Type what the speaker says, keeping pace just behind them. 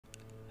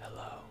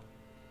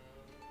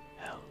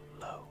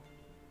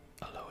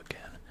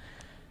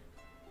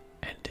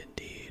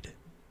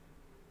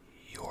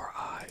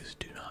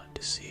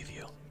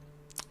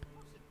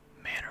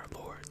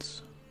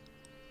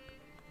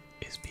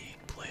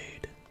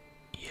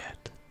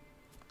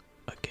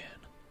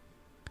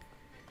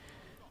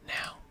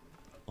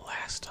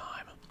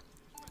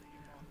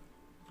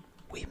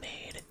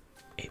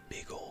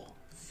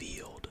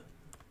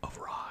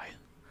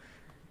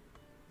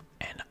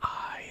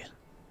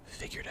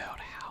out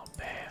how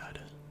bad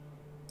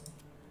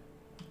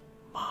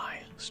my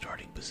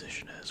starting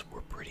position is.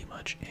 We're pretty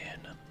much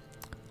in,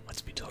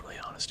 let's be totally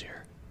honest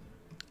here,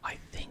 I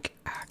think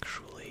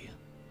actually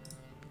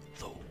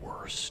the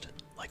worst,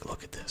 like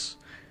look at this.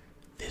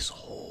 This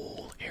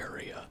whole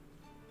area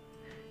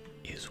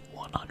is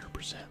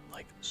 100%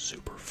 like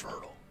super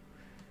fertile.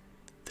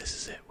 This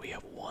is it. We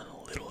have one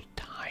little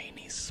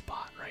tiny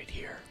spot right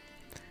here.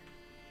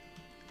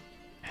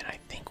 And I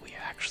think we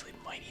actually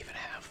might even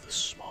have the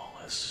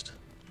smallest,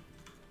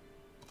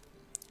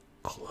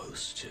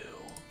 close to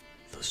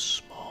the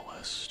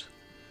smallest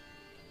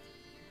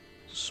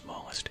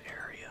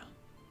area.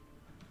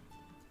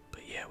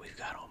 But yeah, we've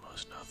got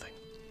almost nothing.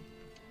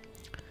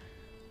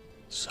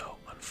 So,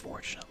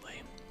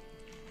 unfortunately,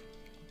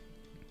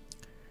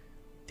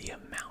 the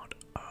amount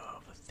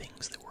of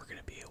things that we're going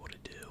to be able to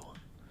do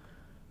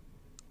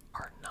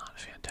are not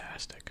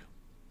fantastic.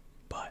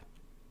 But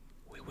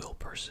we will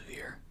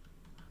persevere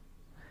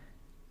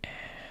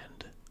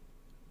and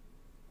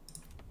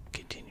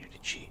continue to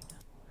cheat.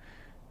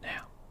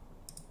 Now,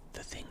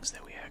 the things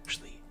that we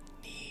actually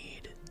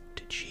need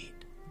to cheat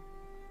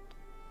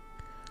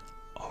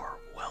are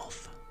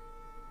wealth,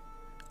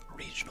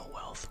 regional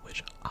wealth,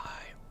 which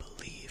I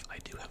believe I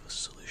do have a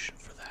solution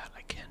for that.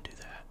 I can do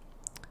that.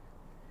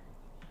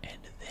 And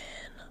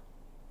then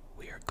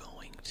we are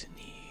going to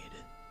need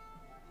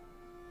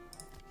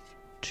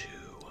to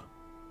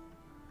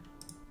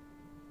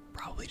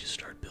probably just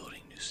start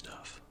building new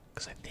stuff.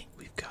 Because I think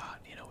we've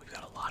got, we've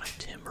got a lot of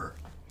timber.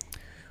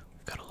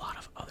 We've got a lot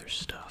of other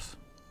stuff.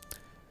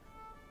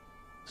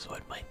 So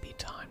it might be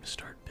time to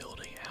start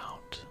building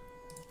out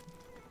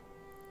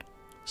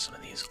some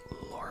of these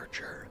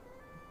larger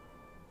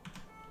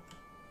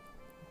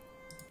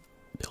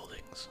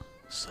buildings,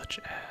 such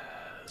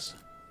as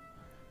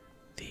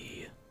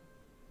the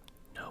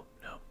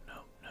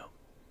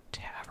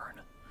tavern.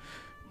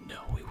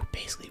 No, we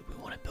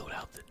want to build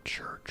out the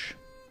church.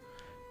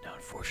 Now,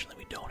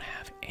 unfortunately, we don't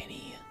have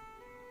any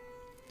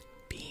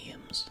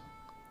beams,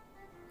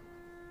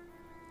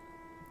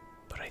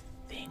 but I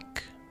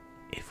think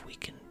if we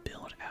can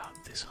build out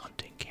this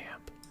hunting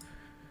camp,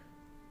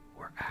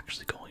 we're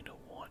actually going to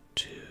want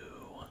to,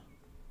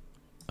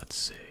 let's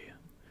see,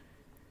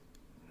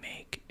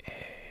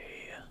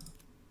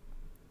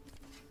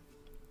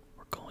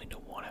 we're going to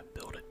want to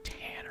build a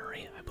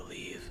tannery, I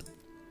believe.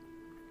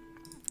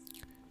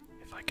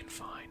 If I can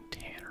find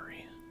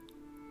tannery,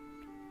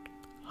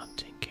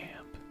 hunting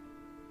camp.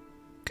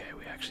 Okay,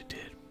 we actually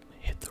did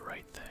hit the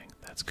right thing.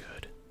 That's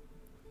good.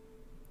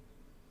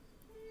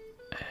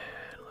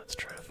 And let's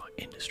try to find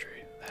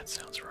industry. That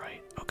sounds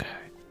right. Okay.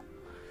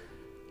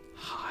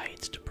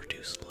 Hides to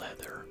produce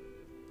leather.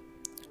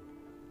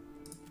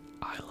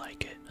 I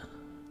like it.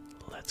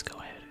 Let's go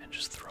ahead and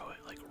just throw it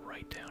like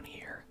right down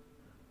here.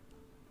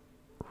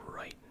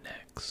 Right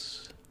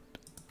next.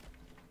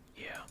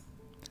 Yeah.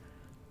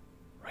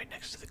 Right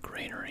next to the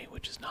granary,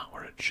 which is not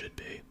where it should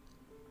be.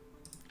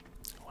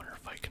 I wonder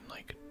if I can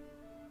like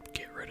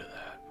get rid of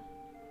that.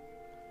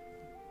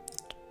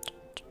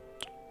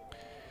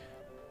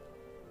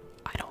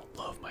 I don't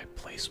love my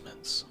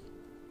placements,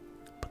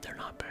 but they're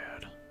not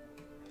bad.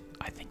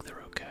 I think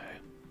they're okay.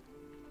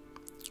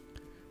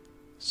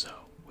 So,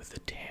 with the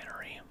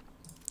tannery,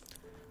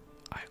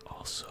 I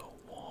also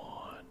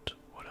want,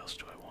 what else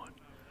do I want?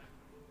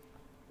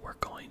 We're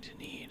going to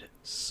need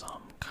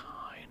some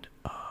kind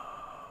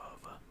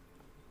of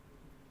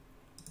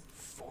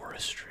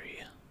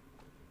forestry.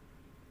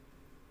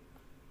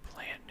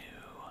 Plant new.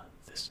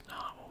 This is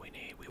not what we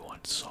need. We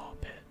want saw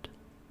pit.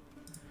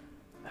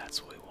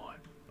 That's what we want.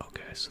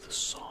 Okay, so the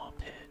saw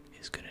pit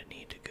is going to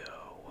need to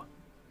go.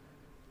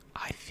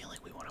 I feel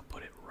like we want to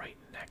put it right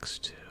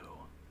next to,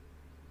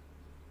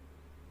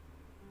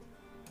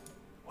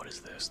 what is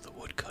this? The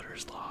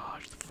woodcutter's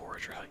lodge, the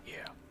forager hut.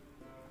 Yeah.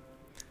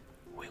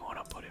 We want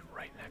to put it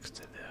right next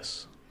to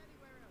this.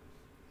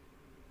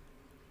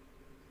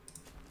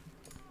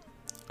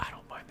 I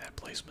don't mind that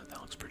placement.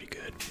 That looks pretty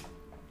good.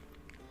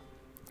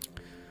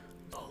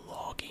 The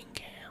logging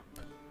camp.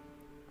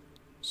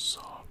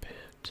 Saw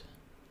pit.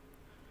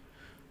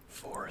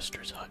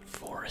 Forester's hut.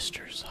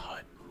 Forester's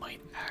hut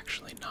might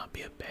actually not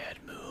be a bad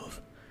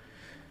move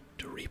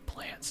to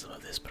replant some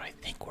of this, but I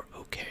think we're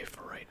okay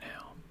for right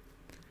now.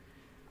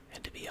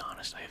 And to be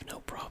honest, I have no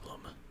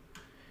problem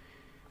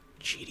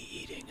cheaty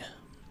eating.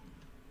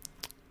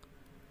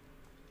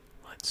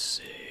 Let's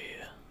see.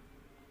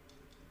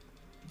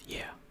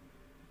 Yeah.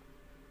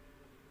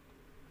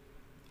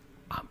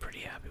 I'm pretty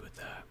happy with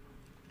that.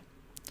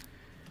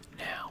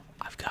 Now,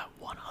 I've got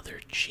one other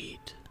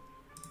cheat,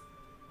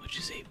 which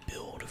is a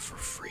build for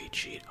free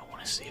cheat. I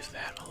want to see if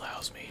that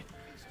allows me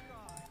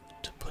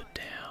to put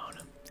down.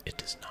 It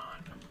does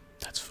not.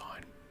 That's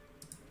fine.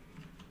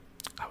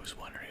 I was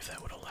wondering if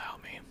that would allow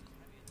me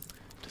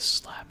to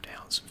slap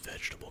down some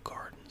vegetable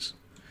gardens,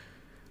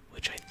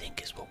 which I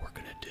think is what we're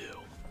gonna do,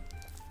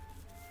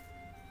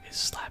 is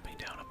slapping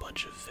down a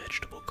bunch of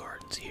vegetable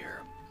gardens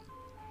here,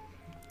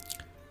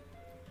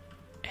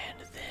 and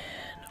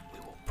then we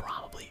will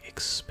probably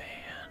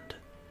expand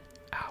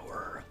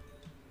our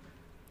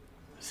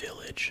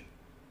village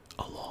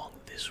along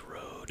this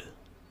road,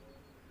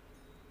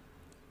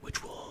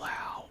 which will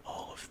allow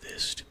all of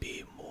this to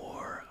be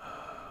more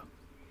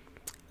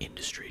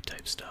industry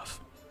type stuff.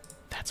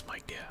 That's my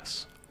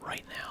guess.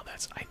 Right now,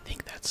 I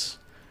think that's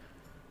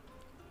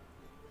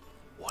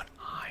what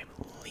I'm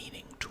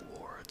leaning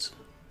towards.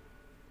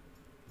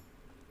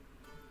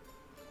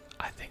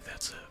 I think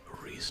that's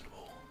a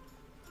reasonable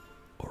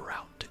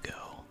route to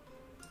go.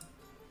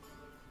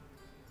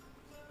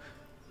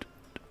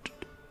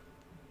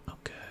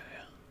 Okay.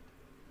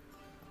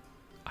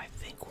 I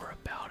think we're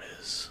about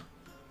as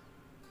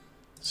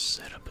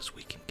set up as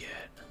we can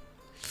get.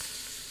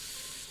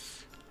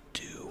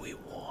 Do we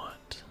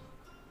want...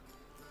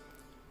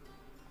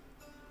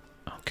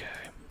 Okay.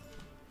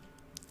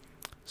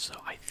 So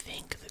I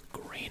think the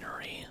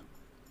granary...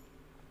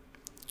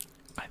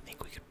 I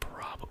think we could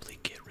probably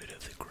get rid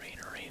of the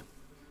granary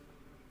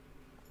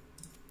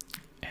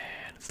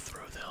and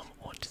throw them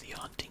onto the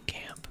hunting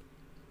camp.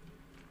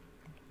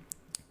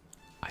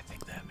 I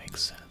think that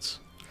makes sense.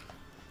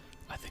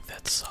 I think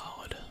that's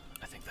solid.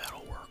 I think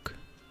that'll work.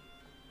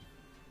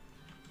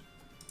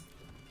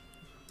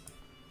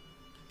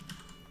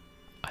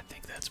 I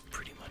think that's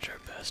pretty much our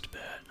best bet.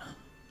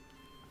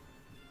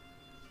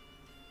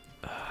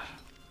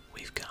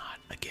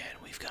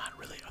 We've got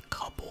really a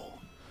couple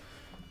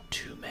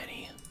too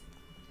many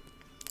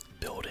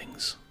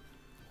buildings.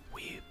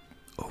 We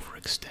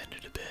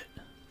overextended a bit,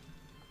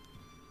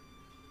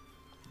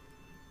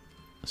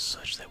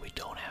 such that we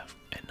don't have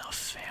enough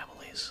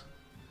families.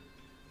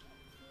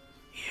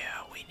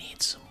 Yeah, we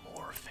need some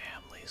more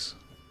families.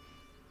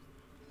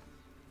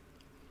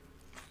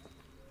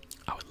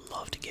 I would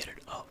love to get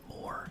it up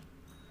more,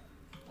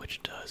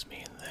 which does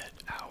mean that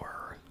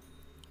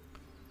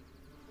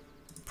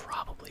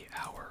probably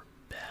our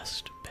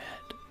best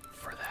bet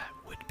for that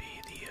would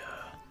be the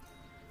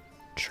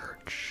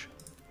church.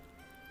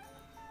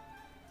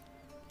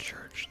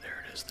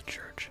 There it is, the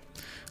church.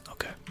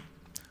 Okay.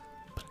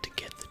 But to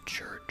get the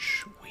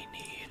church, we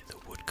need the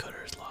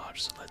woodcutter's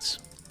lodge, so let's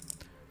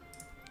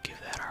give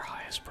that our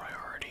highest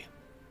priority.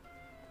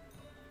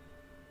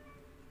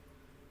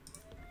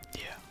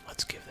 Yeah,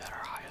 let's give that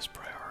our highest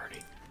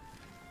priority.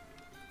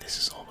 This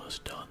is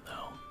almost done,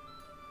 though.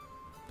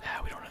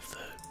 We don't have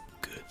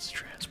the goods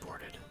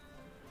transported.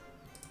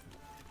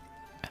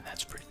 And that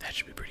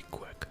should be pretty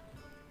quick.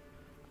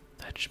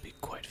 That should be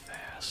quite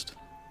fast.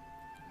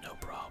 No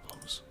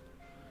problems.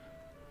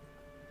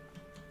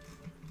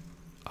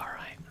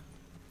 Alright.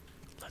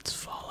 Let's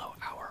follow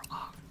our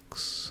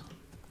ox.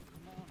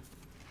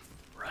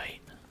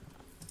 Right?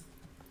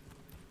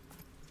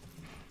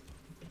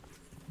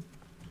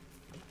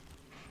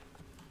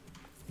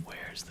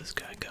 Where's this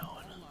guy going?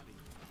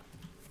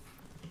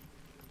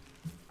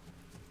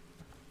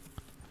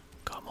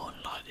 Come on,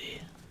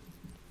 laddie.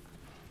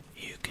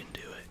 You can do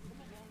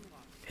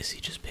it. Is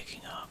he just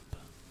picking up?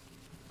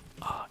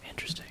 Ah,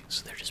 interesting.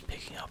 So they're just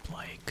picking up,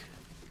 like,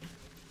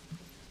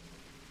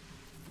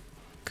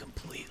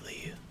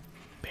 completely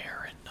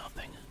barren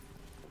nothing.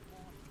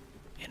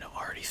 You know,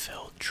 already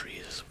felled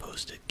trees as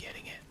opposed to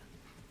getting it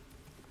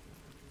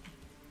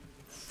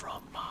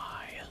from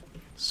my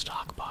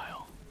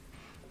stockpile.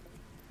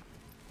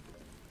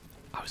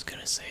 I was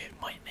gonna say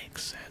it might make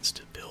sense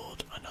to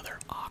build another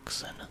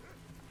oxen,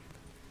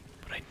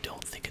 but I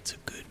don't think it's a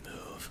good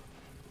move.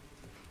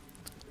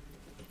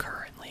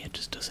 Currently, it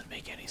just doesn't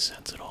make any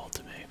sense at all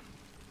to me.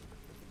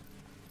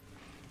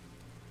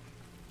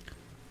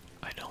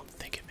 I don't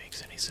think it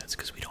makes any sense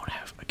because we don't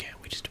have, again,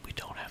 we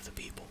don't have the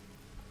people.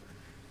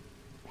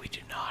 We do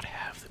not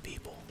have the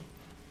people.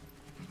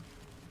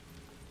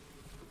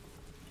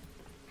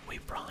 We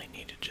probably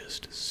need to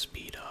just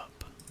speed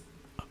up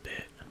a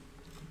bit.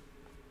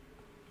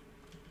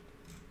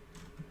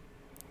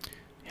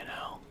 You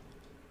know?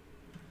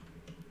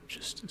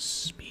 Just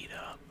speed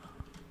up.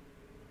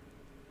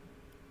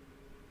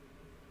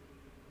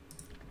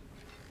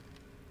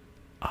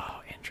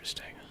 Oh,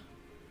 interesting.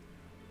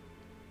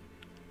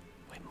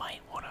 We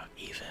might want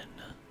to even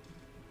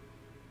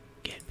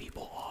get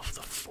people off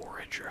the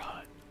forager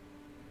hut.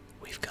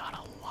 We've got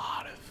a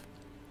lot of...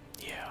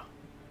 Yeah.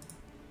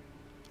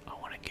 I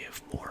want to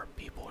give more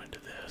people into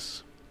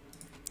this.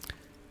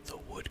 The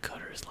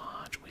woodcutter's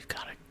lodge, we've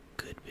got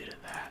a good bit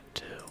of that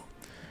too.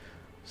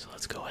 So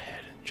let's go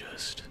ahead and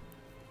just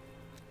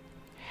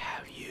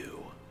have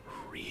you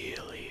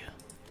really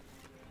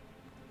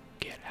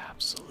get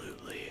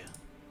absolutely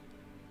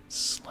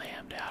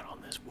slammed out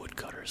on this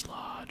woodcutter's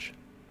lodge.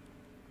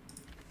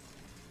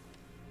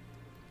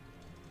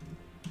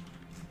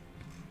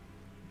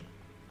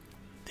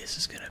 This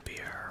is gonna be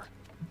our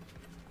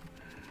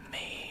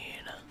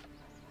main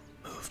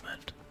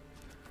movement.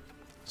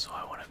 So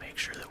I want to make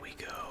sure that we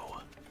go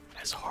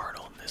as hard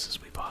on this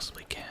as we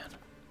possibly can.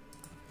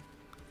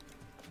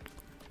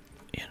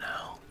 You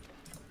know,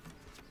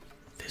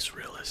 this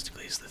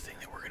realistically is the thing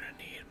that we're gonna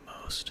need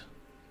most.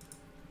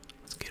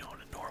 Let's get on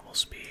to normal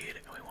speed,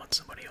 and we want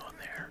somebody on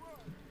there.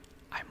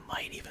 I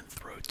might even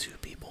throw 2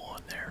 people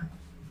on there,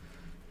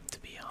 to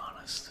be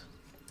honest.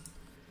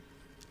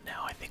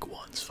 Now I think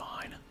 1's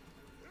fine.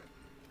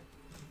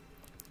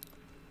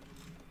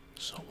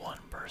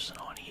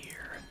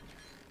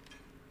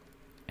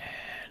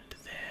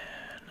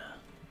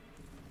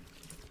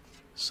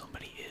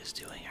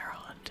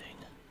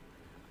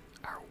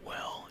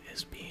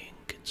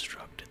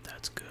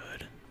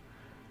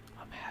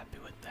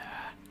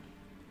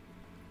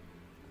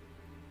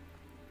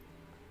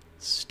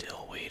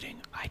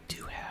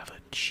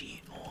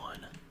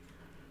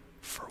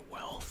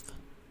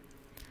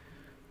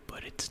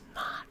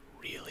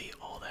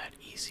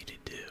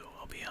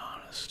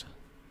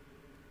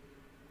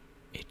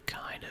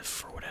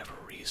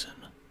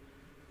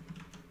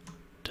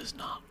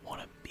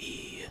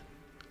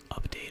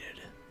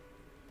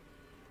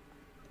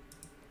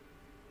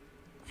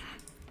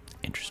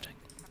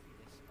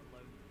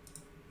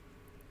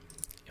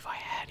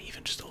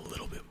 even just a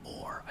little bit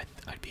more,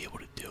 I'd be able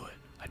to do it.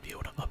 I'd be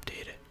able to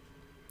update it.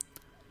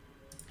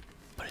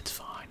 But it's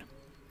fine.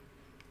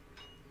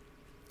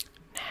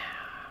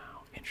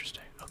 Now,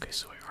 interesting. Okay,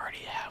 so I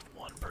already have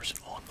one person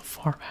on the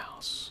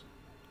farmhouse.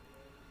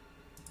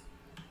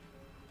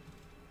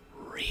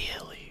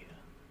 Really?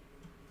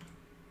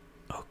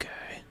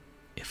 Okay.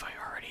 If I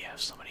already have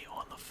somebody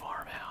on the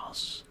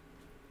farmhouse,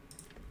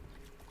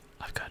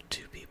 I've got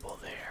 2 people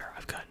there.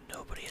 I've got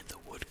nobody at the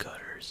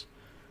woodcutters.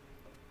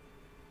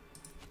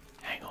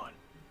 Hang on.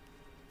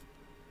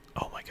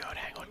 Oh my god,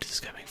 hang on. This is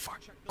coming far.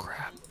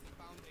 Crap.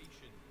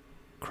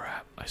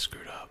 Crap, I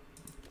screwed up.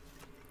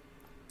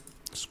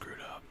 Screwed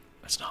up.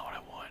 That's not what I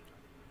want.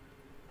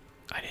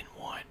 I didn't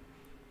want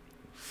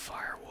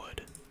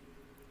firewood.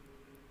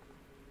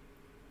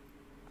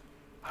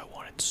 I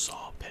wanted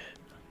saw pit.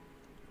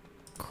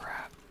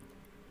 Crap.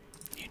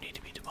 You need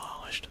to be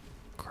demolished.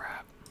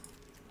 Crap.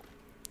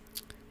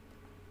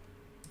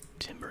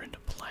 Timber into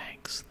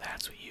planks.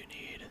 That's what you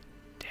need.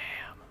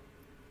 Damn.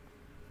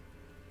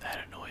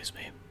 That annoys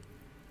me.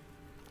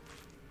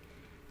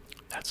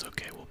 That's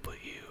okay, we'll put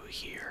you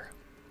here.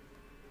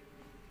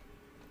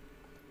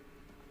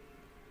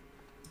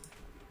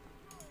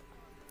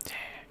 Dang,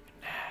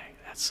 nag,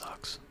 that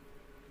sucks.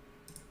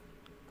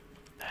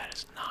 That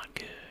is not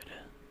good.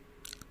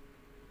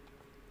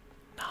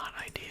 Not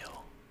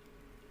ideal.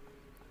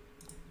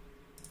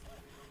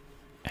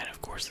 And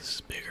of course this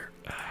is bigger.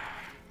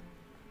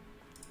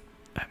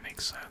 That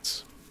makes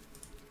sense.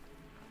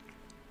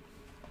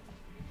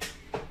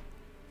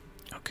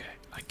 Okay,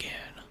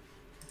 again,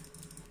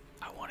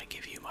 I want to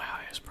give you my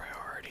highest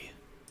priority.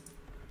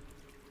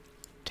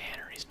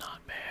 Tannery's not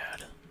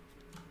bad.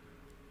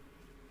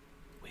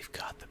 We've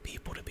got the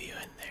people to be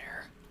in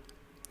there,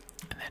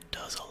 and that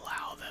does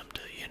allow them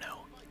to, you know,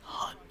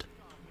 hunt.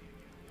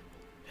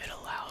 It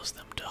allows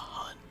them to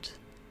hunt,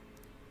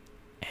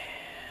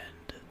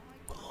 and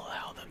will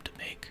allow them to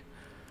make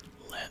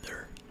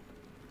leather.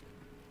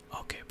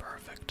 Okay,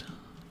 perfect.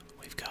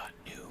 We've got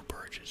new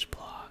purchase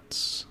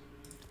plots.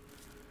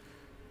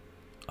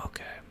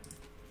 Okay,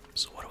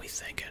 so what are we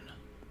thinking?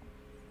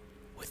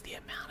 With the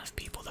amount of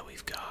people that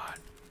we've got,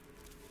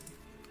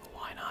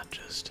 why not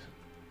just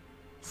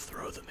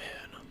throw them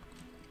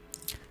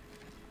in?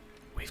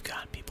 We've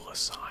got people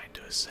assigned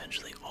to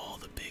essentially all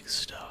the big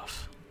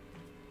stuff.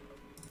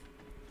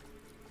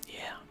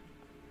 Yeah.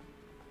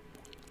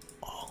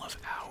 All of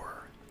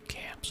our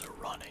camps are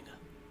running,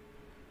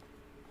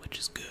 which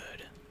is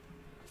good.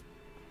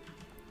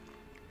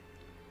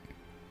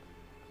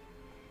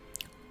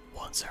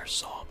 Once our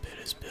saw pit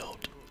is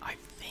built, I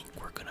think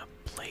we're gonna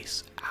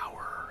place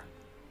our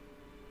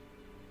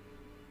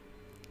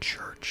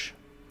church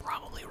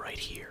probably right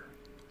here.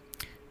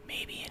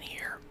 Maybe in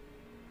here.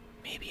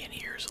 Maybe in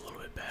here is a little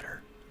bit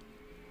better.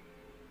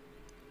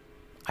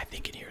 I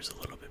think in here is a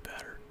little bit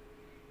better.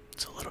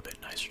 It's a little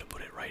bit nicer to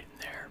put it right in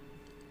there.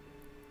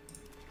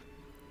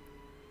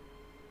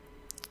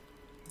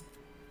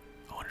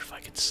 I wonder if I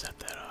can set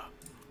that up.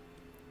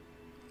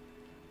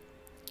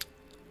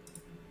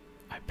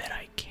 I bet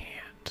I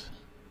can't.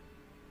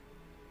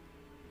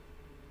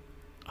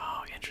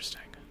 Oh,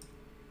 interesting.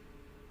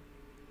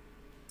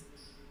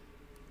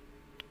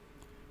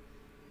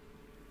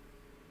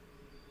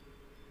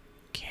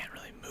 Can't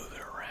really move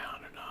it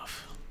around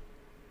enough.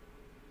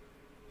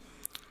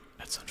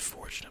 That's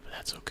unfortunate, but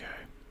that's okay.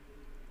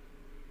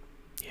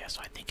 Yeah,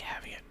 so I think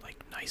having it like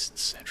nice and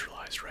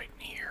centralized right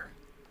in here,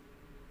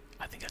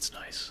 I think that's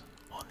nice.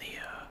 On the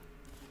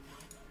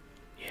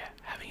yeah,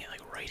 having it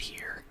like right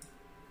here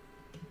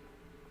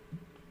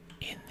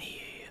in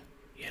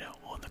the, you know,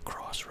 on the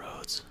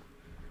crossroads,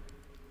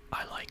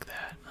 I like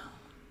that.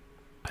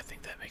 I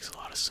think that makes a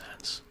lot of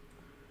sense.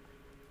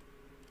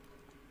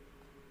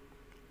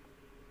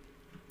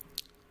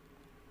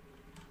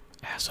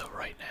 As of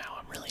right now,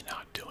 I'm really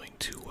not doing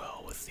too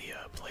well with the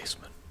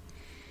placement.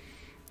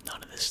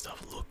 None of this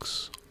stuff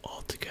looks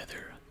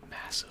altogether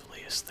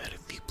massively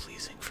aesthetically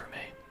pleasing for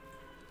me.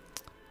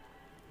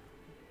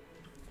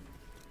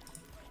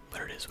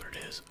 But it is what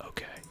it is.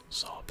 Okay,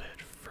 saw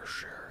pit for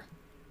sure.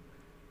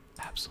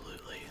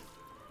 Absolutely.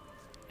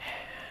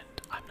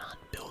 And I'm not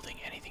building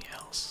anything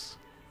else,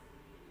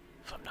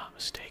 if I'm not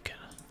mistaken.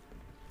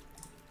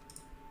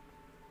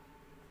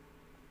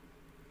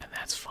 And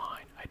that's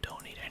fine. I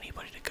don't need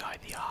anybody to guide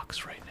the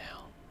ox right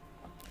now.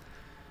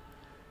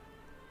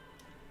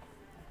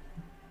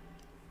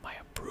 My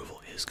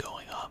approval is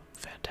going up.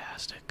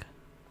 Fantastic.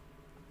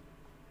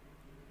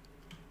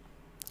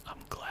 I'm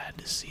glad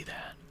to see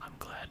that. I'm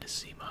glad to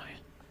see my...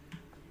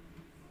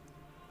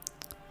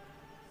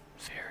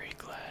 Very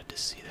glad to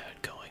see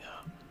that going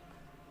up.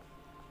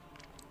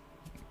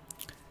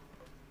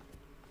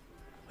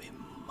 We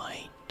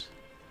might,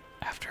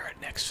 after our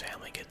next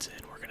family gets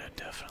in, we're gonna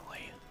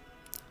definitely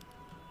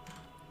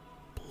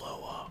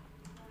blow up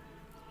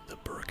the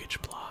burgage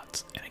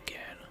plots. And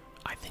again,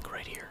 I think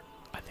right here,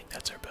 I think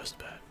that's our best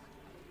bet.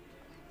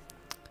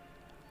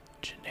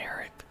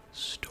 Generic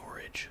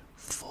storage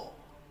full.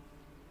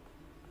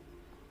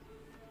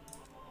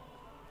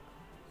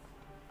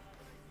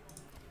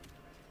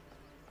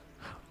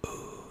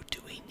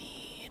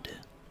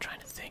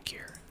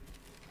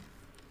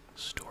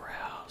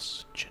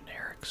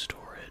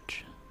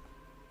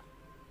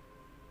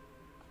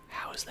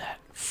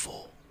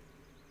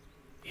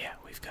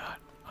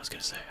 was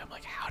gonna say, I'm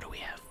like, how do we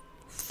have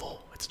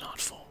full? It's not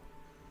full.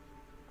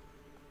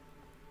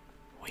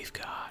 We've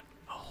got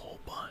a whole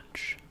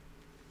bunch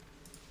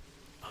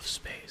of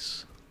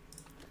space.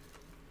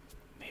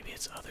 Maybe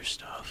it's other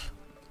stuff.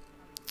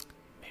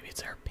 Maybe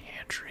it's our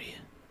pantry,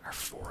 our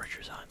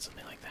forager's hut,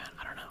 something like that.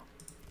 I don't know.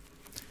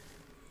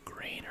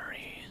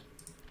 Granary.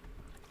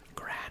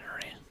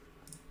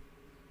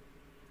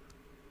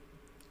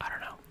 I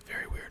don't know.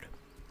 Very weird.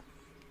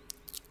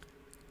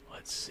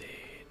 Let's see.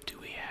 Do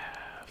we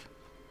have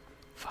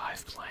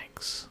 5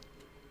 planks?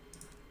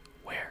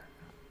 Where?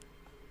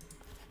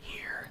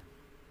 Here.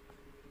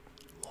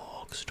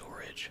 Log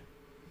storage.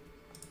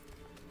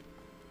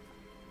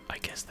 I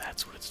guess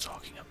that's what it's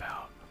talking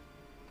about.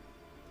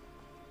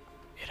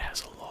 It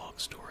has a log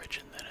storage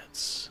and then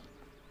it's...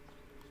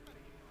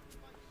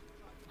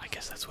 I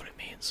guess that's what it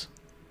means.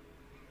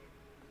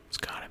 It's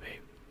gotta be.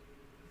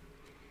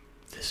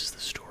 This is the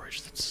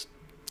storage that's...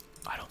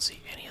 I don't see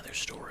any other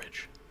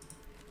storage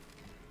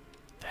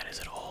that is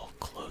at all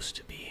close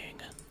to being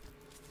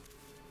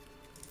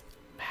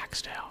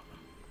maxed out.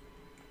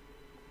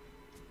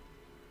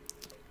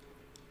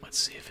 Let's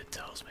see if it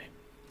tells me.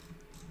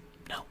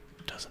 No,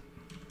 it doesn't.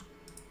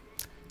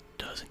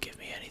 Doesn't give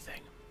me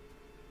anything.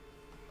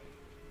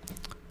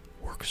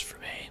 Works for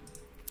me.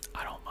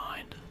 I don't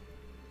mind.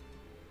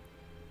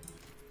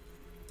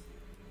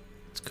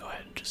 Let's go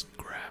ahead and just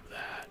grab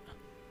that.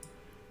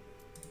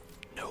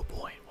 No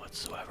point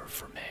whatsoever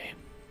for me.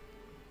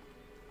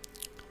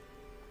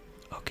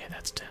 Okay,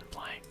 that's 10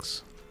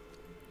 planks.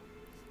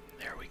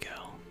 There we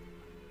go.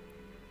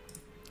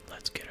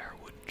 Let's get our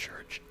wooden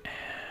church,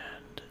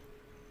 and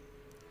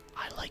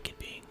I like it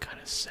being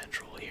kind of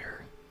central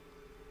here.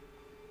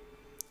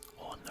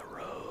 On the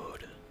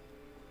road.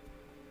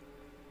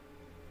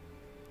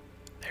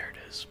 There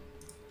it is.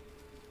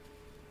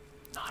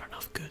 Not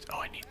enough goods. Oh,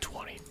 I need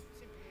 20.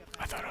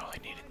 I thought I only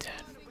needed 10.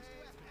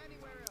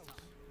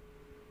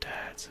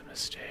 That's a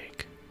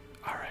mistake.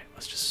 Alright,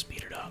 let's just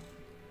speed it up.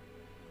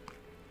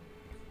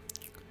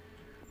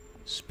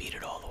 Speed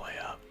it all the way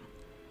up.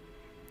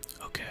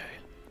 Okay.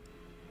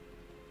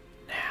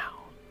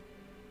 Now,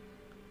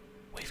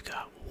 we've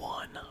got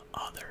one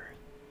other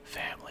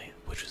family,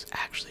 which was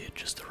actually at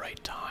just the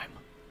right time.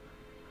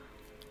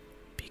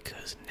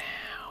 Because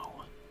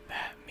now,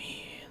 that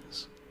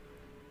means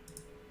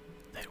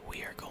that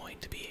we are going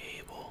to be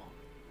able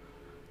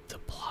to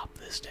plop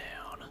this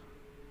down,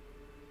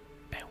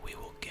 and we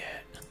will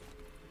get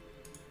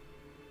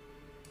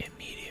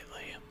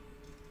immediately.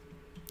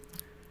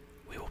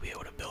 We will be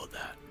able to build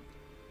that.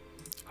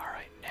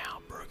 Alright, now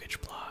burgage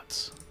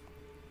plots.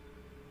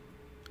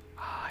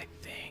 I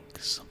think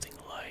something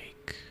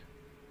like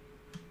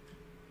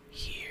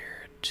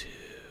here to...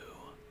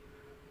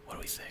 What do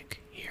we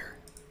think? Here?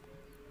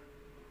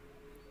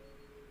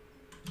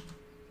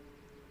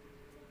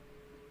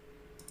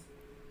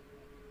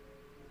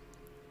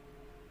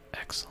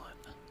 Excellent.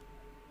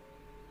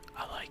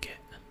 I like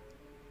it.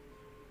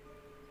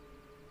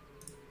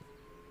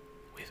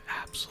 We've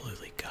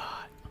absolutely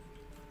got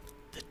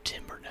the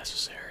timber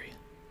necessary.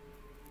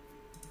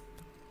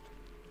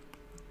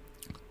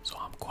 So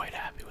I'm quite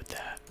happy with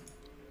that.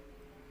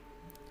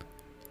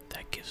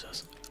 That gives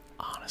us,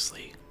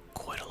 honestly,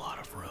 quite a lot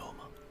of room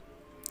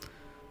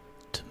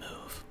to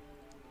move.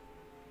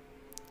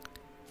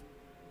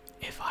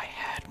 If I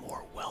had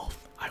more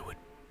wealth, I would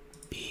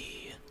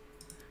be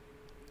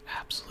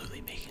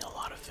absolutely making a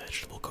lot of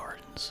vegetable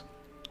gardens.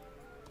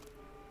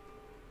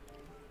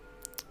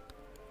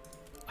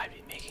 I'd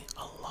be making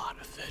a lot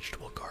of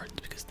vegetable gardens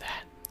because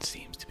that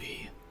seems to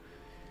be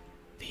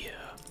the,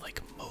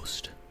 like,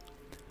 most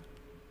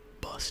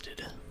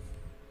busted.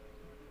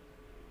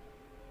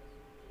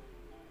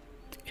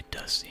 It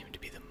does seem to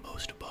be the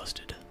most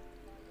busted.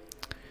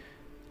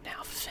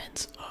 Now,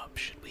 fence up.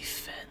 Should we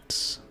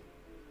fence?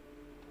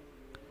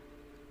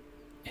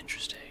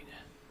 Interesting.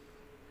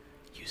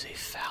 Use a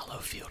fallow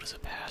field as a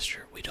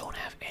pasture. We don't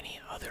have any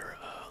other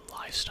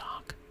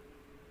livestock.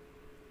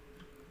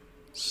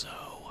 So,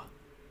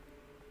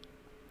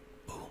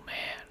 oh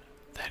man,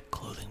 that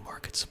clothing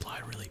market supply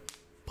really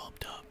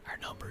bumped up our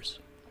numbers.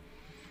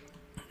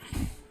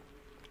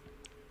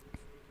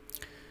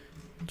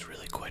 It's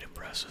really quite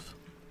impressive.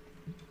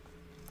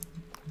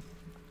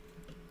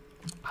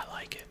 I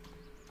like it.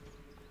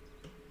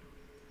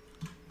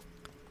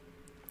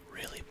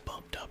 Really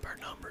bumped up our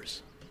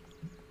numbers.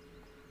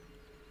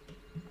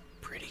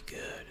 Pretty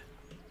good.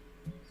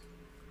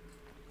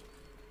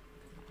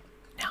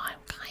 Now I'm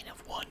kind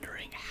of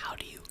wondering, how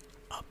do you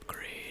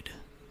upgrade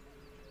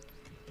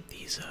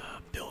these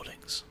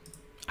buildings?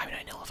 I mean,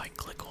 I know if I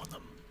click on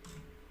them,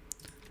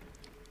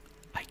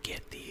 I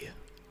get the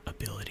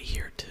ability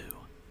here to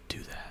do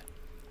that,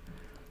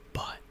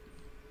 but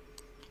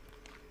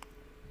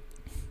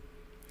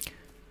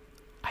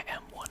I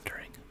am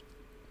wondering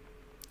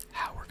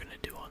how we're gonna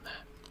do on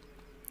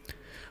that.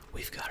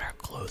 We've got our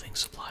clothing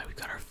supply, we've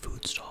got our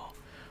food stall.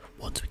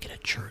 Once we get a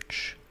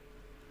church,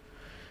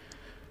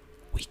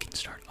 we can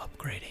start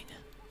upgrading,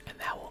 and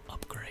that will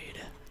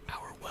upgrade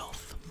our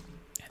wealth.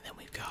 And then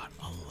we've got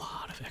a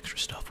lot of extra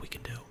stuff we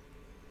can do.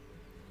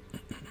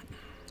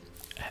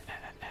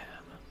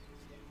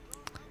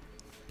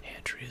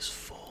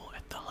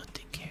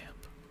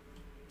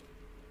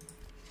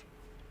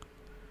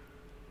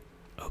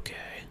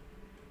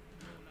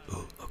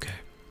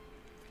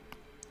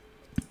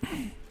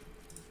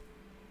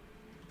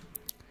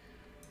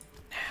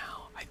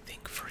 Now, I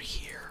think for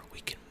here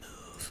we can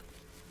move.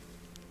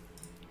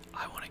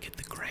 I want to get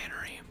the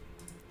granary.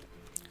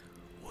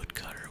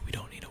 Woodcutter, we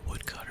don't need a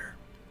woodcutter.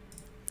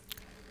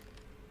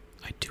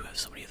 I do have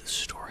somebody at the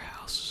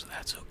storehouse, so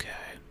that's okay.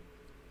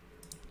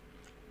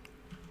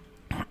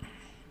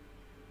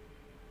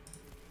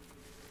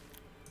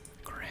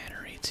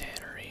 Granary,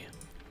 tannery.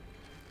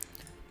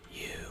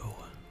 You.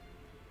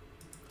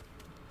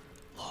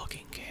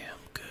 Logging camp,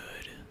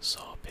 good.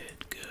 Saw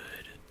pit,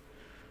 good.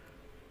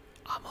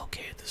 I'm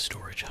okay at the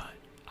storage hut.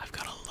 I've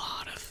got a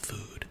lot of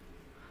food.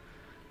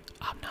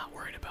 I'm not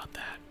worried about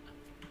that.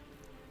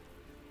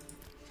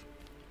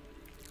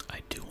 I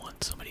do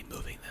want somebody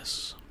moving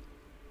this.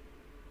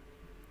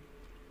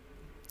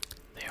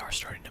 They are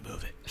starting to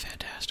move it.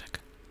 Fantastic.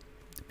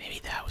 Maybe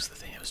that was the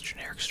thing that was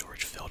generic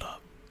storage filled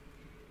up.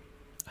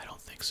 I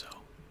don't think so.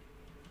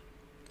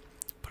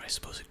 But I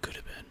suppose it could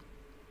have been.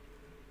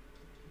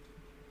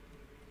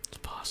 It's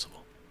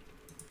possible.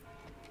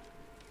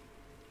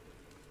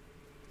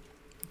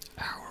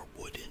 Our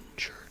wooden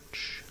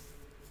church.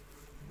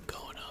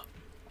 Going up.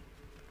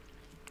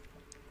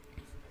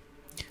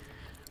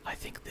 I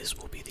think this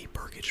will be the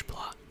Burgage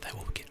plot that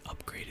will get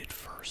upgraded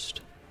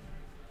first.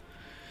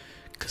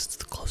 Because it's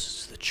the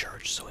closest to the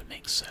church, so it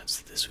makes sense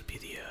that this would be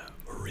the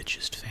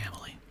richest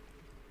family.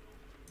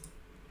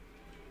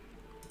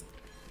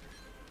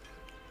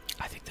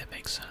 I think that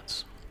makes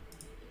sense.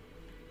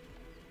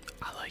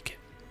 I like it.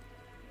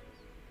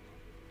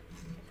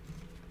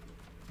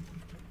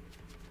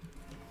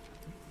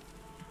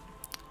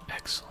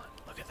 Excellent.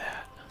 Look at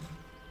that.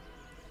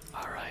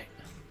 Alright.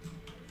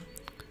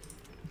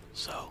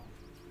 So,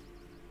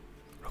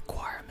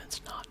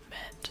 requirements not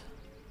met.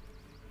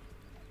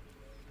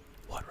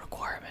 What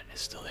requirement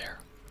is still there?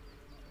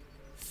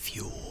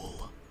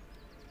 Fuel.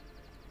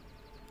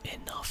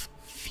 Enough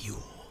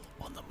fuel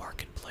on the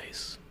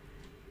marketplace.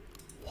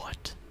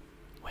 What?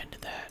 When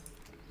did that?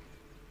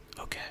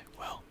 Okay,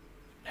 well,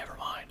 never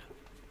mind.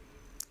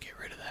 Get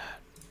rid of that.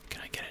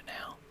 Can I get it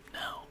now?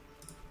 No.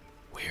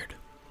 Weird.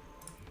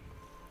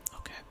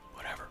 Okay,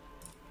 whatever.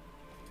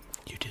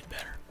 You did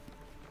better.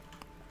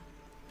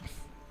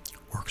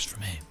 Works for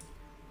me.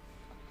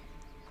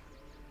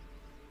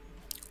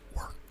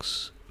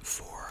 Works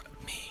for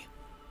me.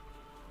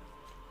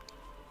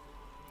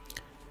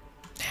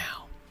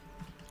 Now,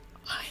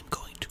 I am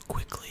going to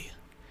quickly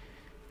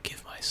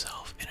give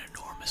myself an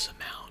enormous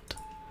amount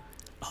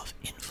of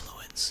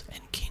influence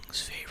and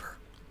king's favor.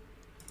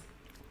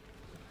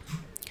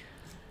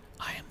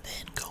 I am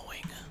then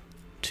going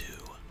to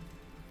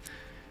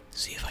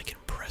see if I can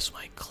press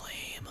my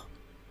claim.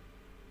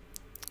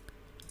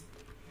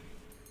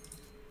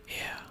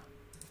 Yeah,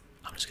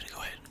 I'm just gonna go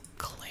ahead and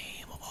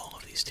claim all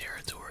of these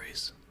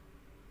territories.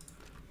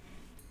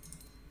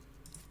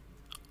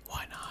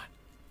 Why not?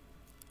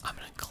 I'm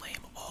gonna claim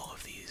all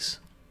of these.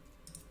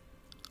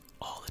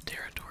 All the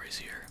territories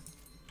here.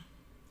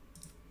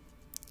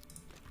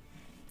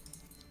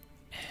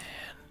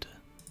 And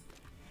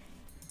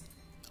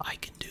I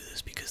can do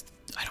this because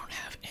I don't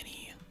have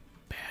any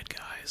bad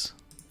guys.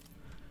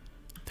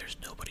 There's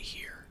nobody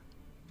here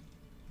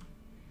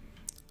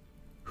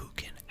who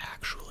can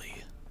actually,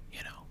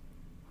 you know,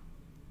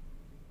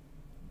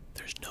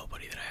 there's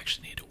nobody that I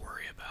actually need to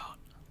worry about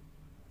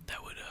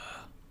that would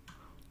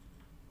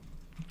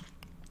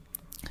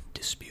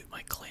dispute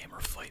my claim or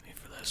fight me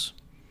for this.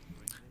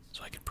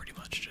 So I can pretty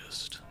much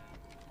just,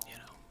 you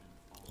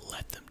know,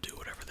 let them do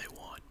whatever they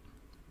want.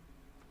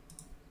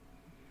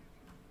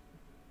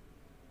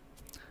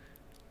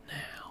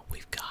 Now,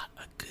 we've got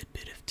a good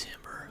bit of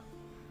timber.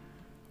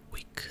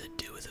 We could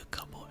do with a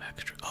couple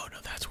extra. Oh no,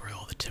 that's where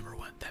all the timber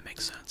went. That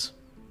makes sense.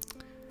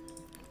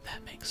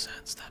 That makes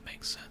sense. That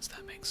makes sense.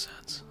 That makes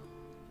sense.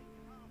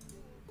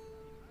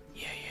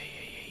 Yeah.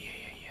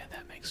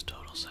 That makes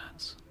total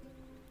sense.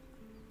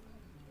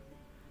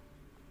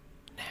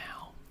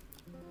 Now,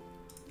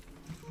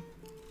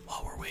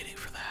 while we're waiting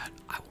for that,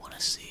 I want to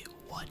see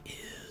what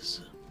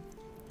is.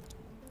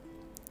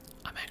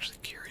 I'm actually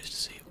curious to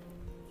see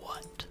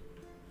what.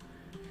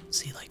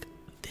 See, like,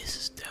 this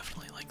is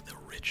definitely like the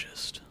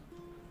richest.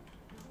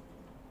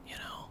 You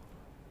know?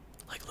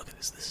 Like, look at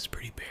this. This is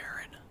pretty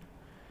barren.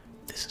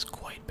 This is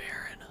quite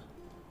barren.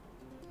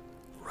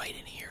 Right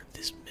in here,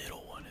 this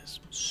middle one is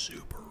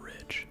super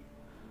rich.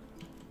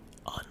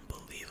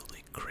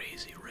 Unbelievably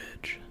crazy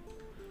rich.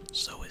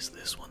 So is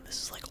this one.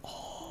 This is like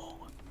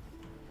all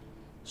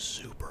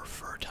super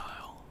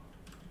fertile.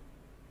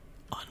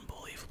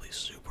 Unbelievably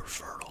super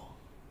fertile.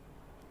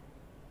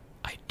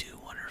 I do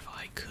wonder if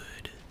I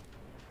could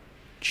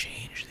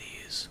change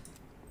these.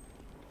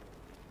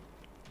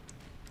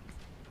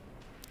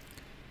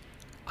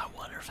 I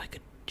wonder if I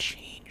could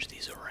change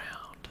these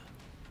around.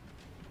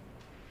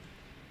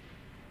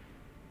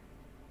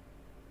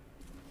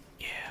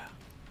 Yeah.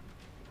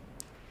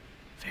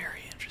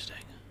 Very interesting.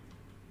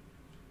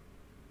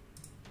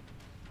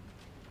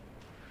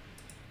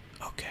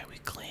 Okay, we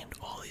claimed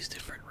all these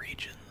different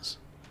regions.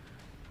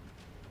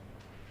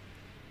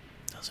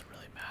 Doesn't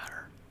really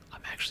matter.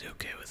 I'm actually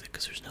okay with it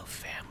because there's no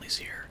families families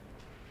here.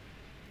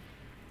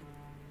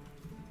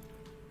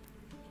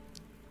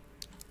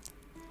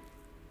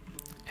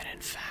 And in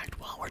fact,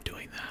 while we're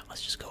doing that,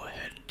 let's just go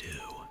ahead and do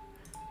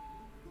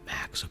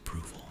max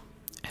approval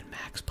and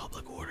max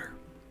public order.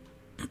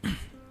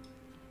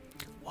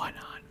 Why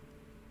not?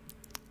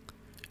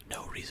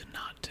 No reason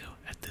not to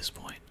at this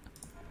point.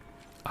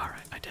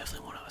 Alright, I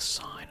definitely want to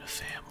assign a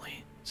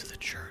family to the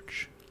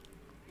church.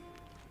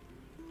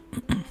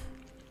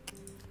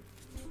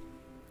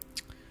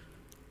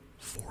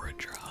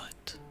 Forager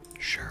hut,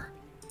 sure.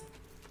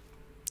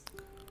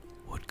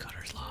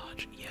 Woodcutter's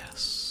lodge,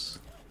 yes.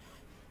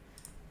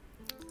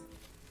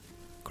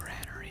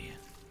 Granary.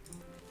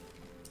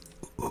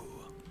 Ooh,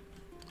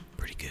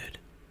 pretty good.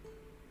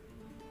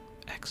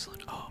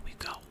 Excellent. Oh, we've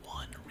got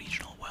one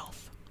regional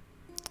wealth.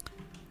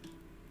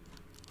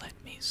 Let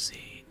me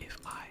see if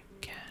I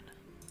can.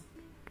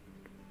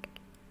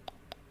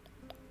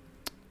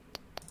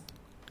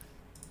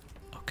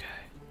 Okay.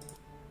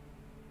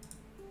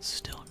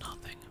 Still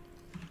nothing.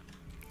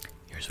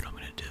 Here's what I'm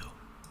gonna do.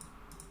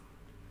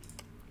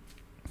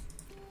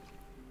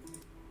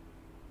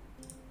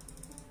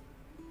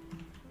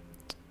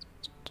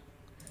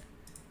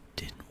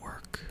 Didn't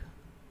work.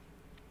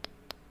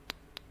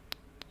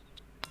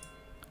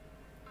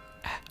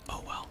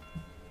 Oh well.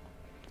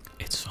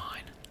 It's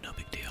fine. No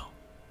big deal.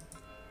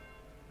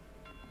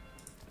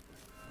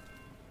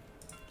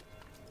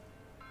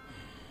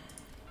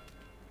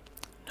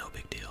 No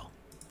big deal.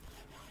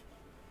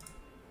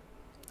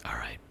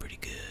 Alright, pretty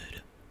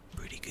good.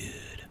 Pretty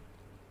good.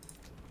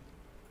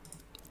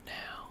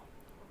 Now.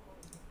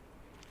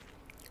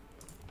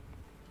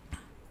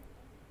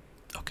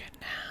 Okay,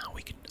 now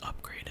we can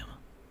upgrade him.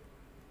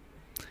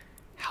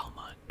 How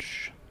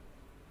much?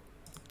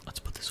 Let's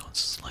put this one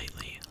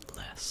slightly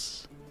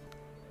less.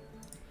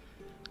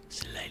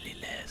 Slightly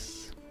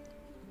less.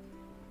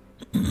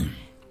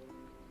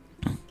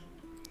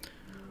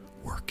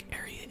 Work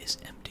area is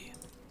empty.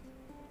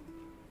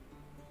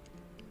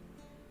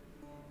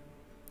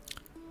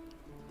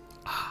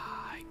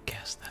 I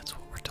guess that's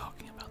what we're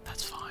talking about.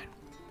 That's fine.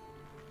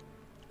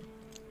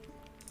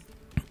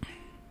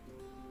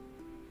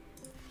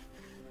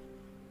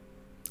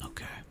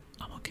 Okay,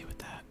 I'm okay with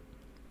that.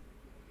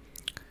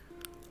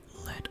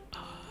 Let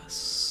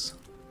us...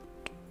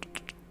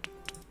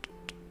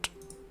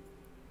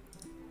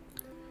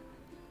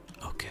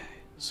 Okay,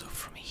 so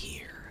from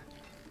here,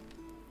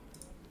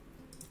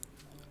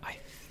 I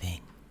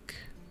think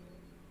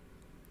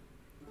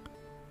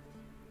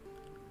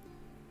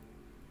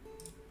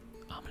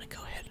I'm gonna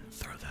go ahead and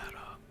throw that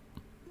up.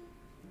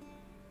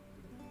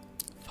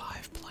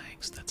 5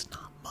 planks, that's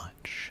not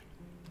much.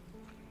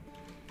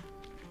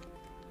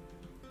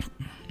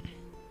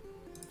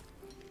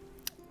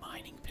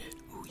 Mining pit,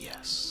 ooh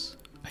yes.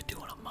 I do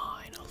want to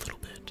mine a little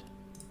bit.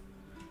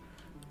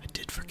 I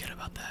did forget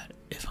about that,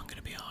 if I'm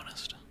gonna be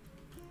honest.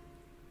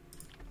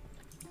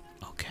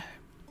 Okay.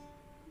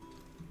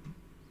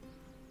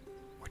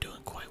 We're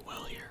doing quite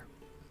well here.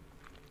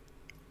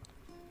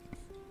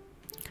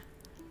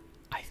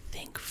 I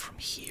think from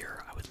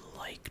here I would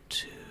like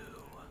to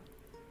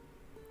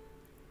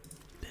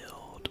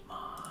build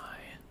my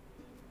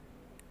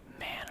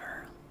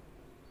manor.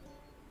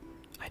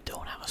 I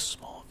don't have a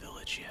small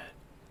village yet.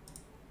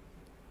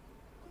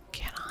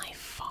 Can I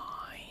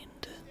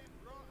find...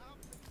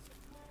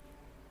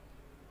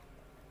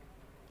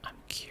 I'm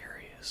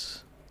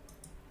curious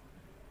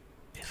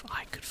if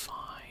I could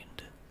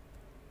find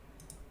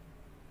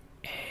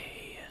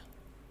a...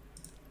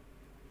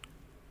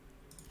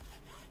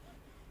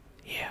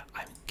 Yeah,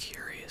 I'm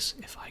curious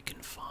if I can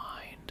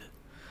find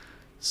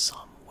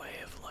some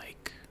way of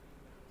like...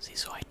 See,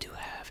 so I do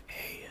have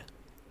a...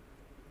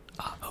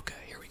 okay,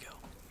 here we go.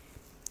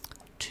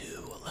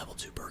 A level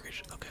 2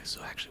 burgage. Okay,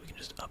 so actually we can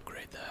just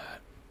upgrade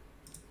that.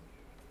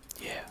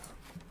 Yeah.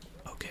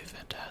 Okay,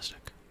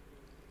 fantastic.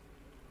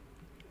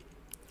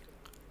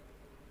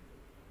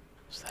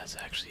 So that's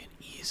actually an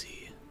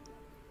easy...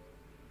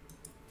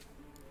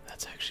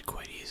 That's actually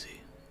quite easy.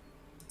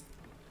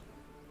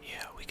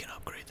 Yeah, we can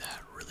upgrade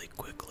that really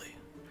quickly.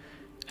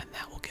 And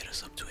that will get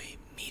us up to a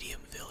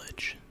medium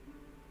village.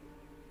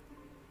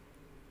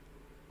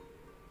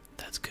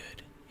 That's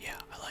good. Yeah,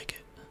 I like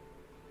it.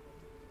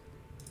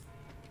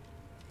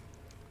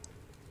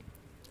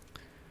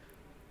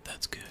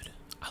 That's good.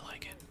 I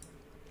like it.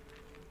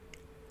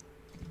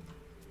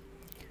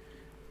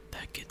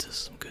 That gets us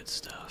some good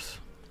stuff.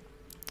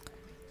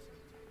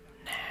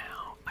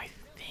 Now, I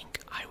think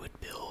I would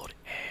build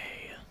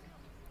a...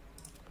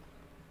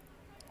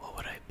 What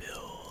would I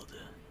build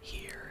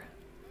here?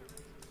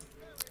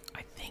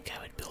 I think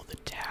I would build the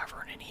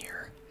tavern in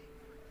here.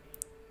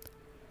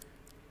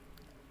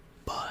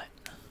 But,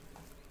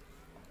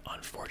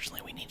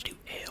 unfortunately, we need to do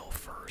ale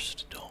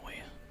first, don't we?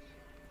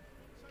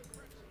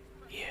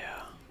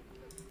 Yeah.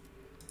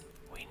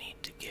 We need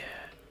to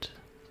get...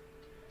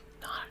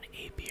 Not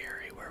an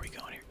apiary. Where are we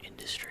going here?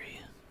 Industry.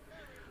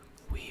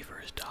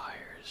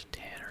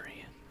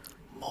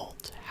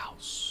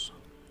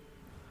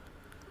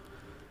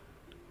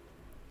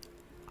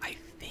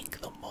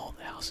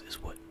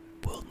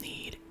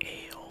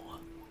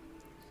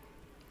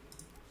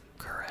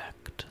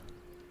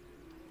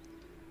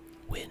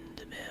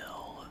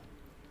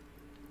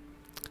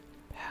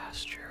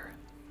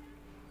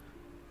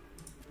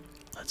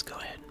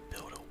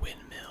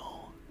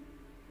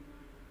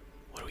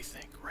 we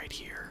think? Right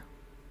here?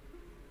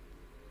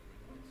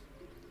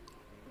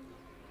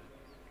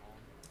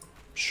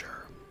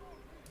 Sure.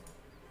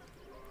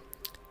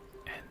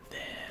 And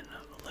then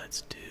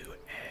let's do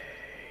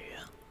a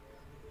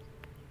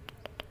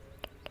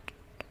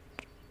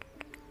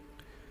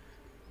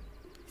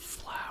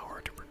flour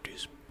to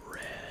produce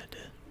bread.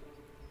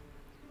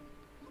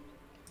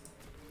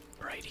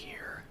 Right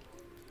here.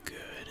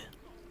 Good.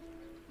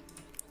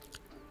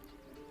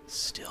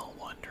 Still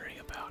wondering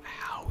about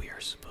how we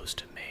are supposed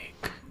to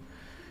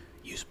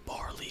use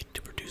barley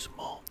to produce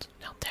malt.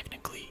 Now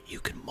technically you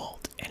can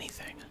malt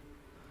anything.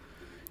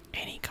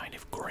 Any kind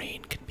of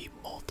grain can be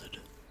malted.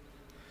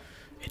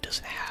 It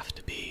doesn't have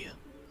to be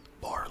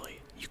barley.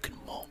 You can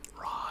malt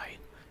rye.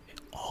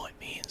 All it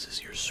means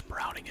is you're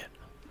sprouting it.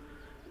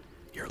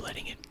 You're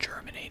letting it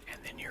germinate and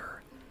then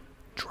you're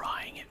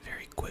drying it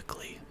very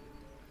quickly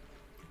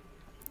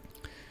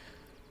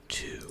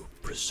to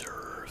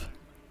preserve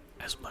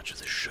as much of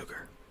the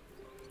sugar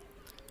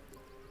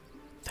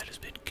that has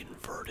been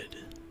converted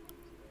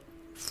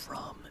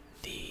from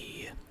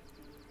the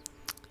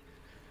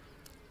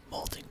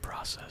malting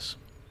process,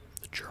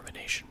 the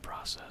germination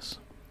process.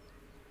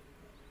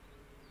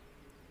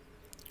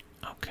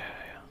 Okay,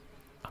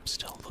 I'm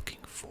still looking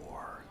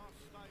for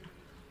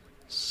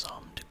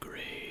some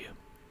degree.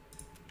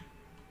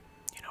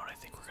 You know what I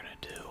think we're gonna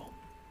do?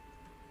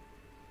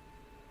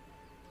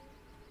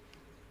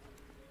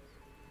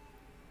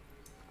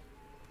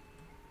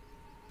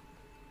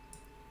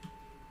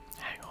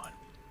 Hang on.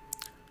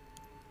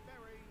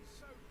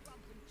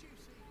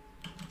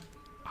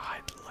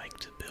 I'd like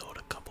to build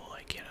a couple,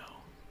 like, you know,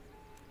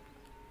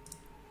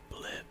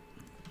 blip.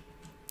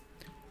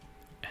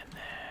 And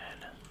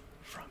then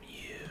from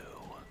you,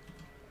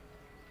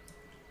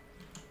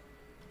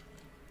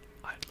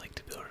 I'd like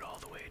to build it all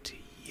the way to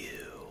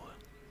you.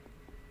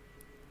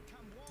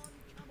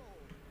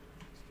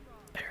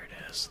 There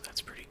it is.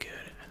 That's pretty good.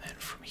 And then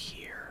from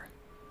here,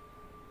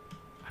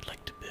 I'd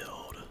like to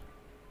build.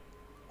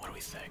 What do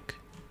we think?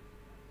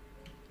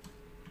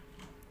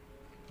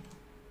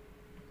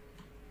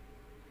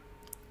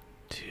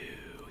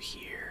 To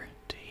here,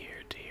 to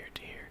here, to here,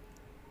 to here.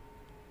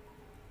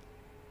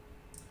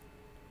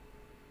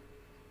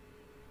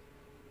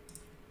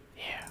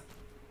 Yeah.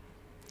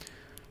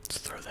 Let's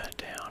throw that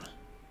down.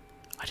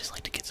 I just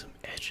like to get some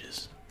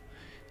edges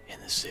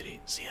in the city.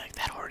 See, like,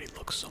 that already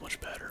looks so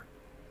much better.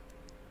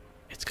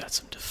 It's got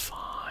some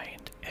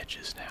defined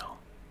edges now.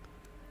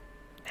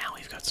 Now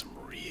we've got some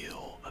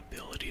real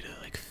ability to,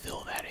 like,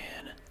 fill that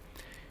in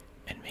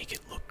and make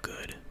it look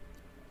good.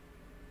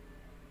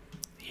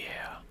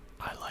 Yeah,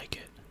 I like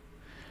it.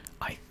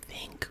 I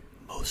think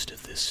most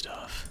of this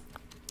stuff,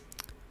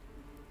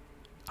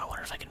 I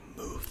wonder if I can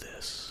move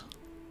this.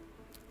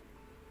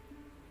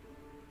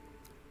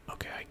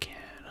 Okay, I can.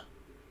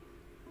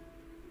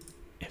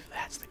 If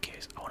that's the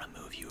case, I want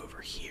to move you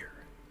over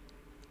here.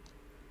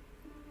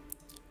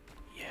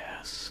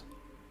 Yes,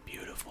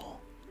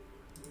 beautiful.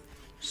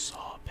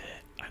 Saw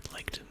pit, I'd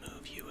like to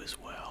move you as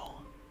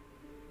well.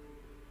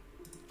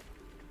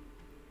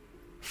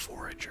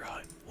 Forager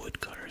hut,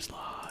 woodcutter's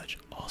lodge,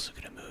 also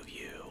gonna move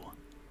you.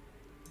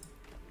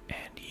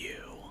 And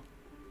you.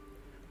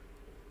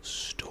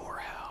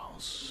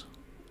 Storehouse.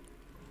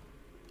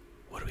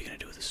 What are we gonna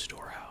do with the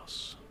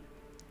storehouse?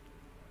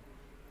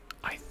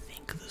 I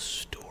think the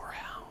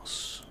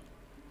storehouse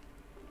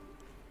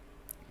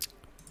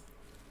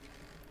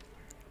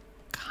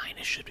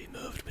kinda should be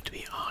moved, but to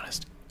be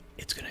honest,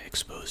 it's gonna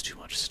expose too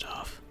much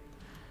stuff.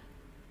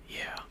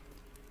 Yeah.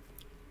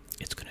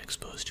 It's gonna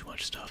expose too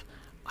much stuff.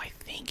 I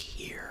think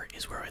here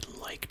is where I'd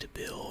like to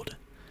build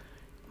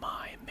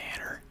my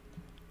manor.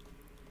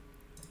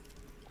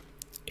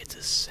 It's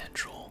a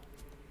central.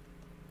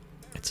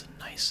 It's a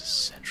nice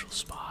central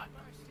spot.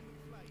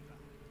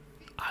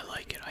 I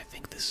like it. I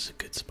think this is a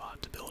good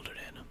spot to build it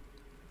in.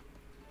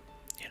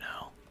 You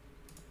know?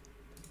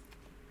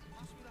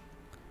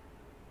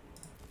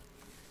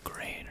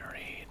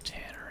 Granary,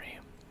 tannery.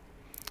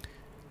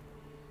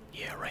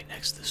 Yeah, right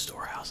next to the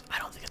storehouse. I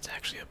don't think it's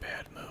actually a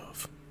bad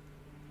move.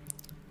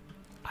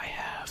 I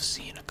have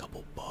seen a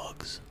couple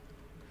bugs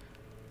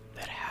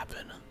that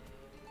happen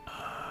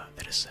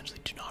that essentially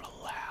do not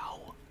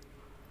allow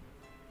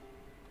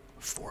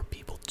for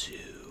people to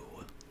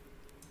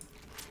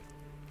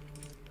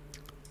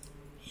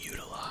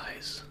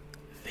utilize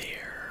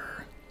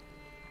their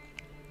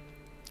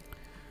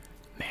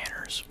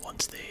manors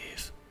once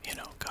they've, you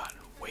know, gotten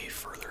way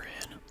further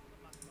in.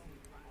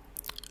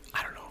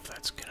 I don't know if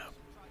that's gonna...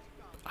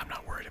 I'm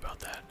not worried about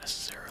that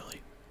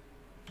necessarily.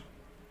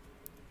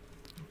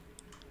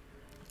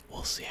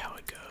 We'll see how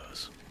it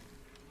goes.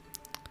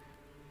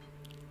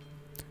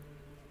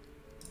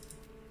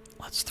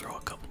 Let's throw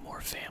a couple more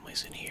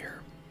families in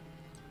here.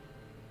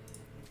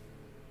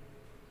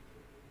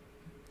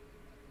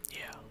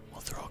 Yeah,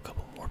 we'll throw a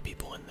couple more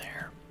people in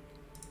there.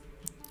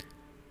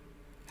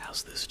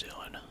 How's this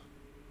doing?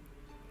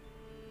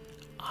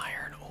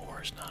 Iron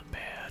ore's not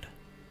bad.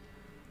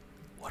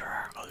 What are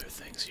our other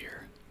things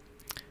here?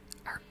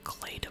 Our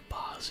clay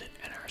deposit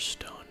and our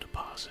stone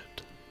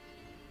deposit.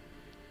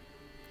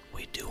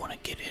 We do want to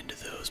get into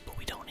those, but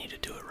we don't need to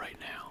do it right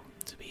now,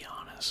 to be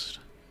honest.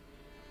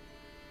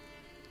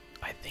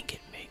 I think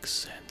it makes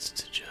sense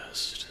to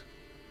just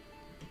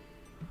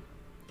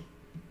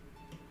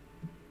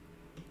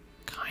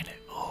kind of,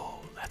 oh,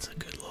 that's a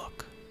good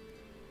look.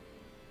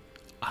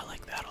 I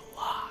like that a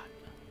lot.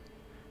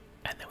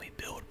 And then we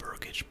build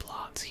burgage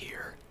plots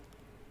here.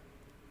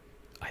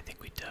 I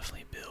think we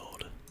definitely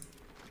build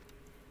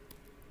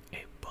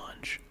a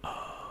bunch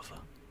of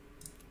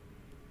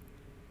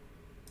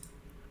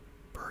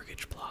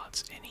burgage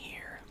plots in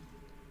here.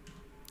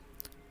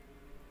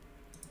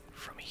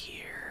 From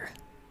here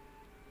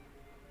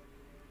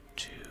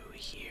to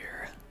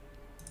here.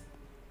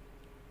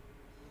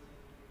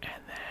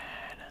 And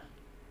then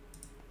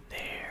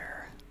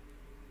there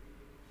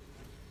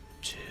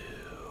to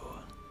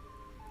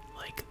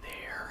like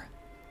there.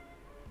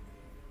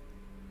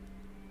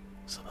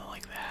 Something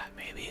like that,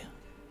 maybe.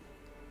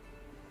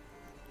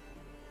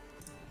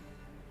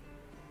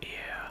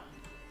 Yeah.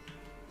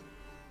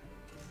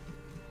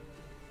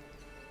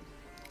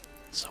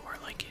 Somewhere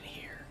like in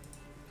here.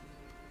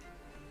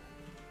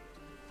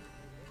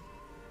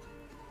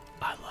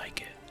 I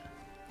like it.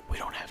 We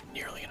don't have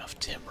nearly enough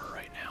timber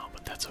right now,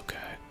 but that's okay.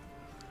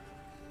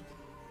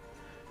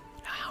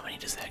 Now, how many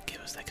does that give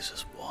us? That gives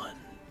us 1,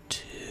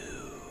 2,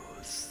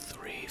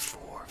 3,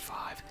 4,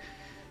 5,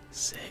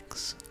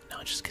 6. No,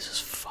 it just gives us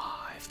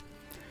 5.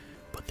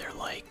 But they're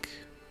like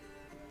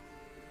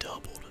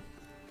doubled,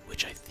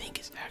 which I think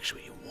is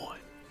actually what you want.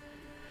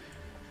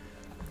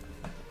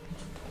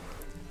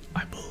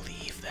 I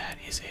believe that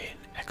is an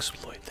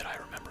exploit that I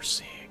remember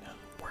seeing,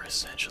 where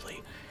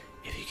essentially,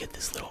 if you get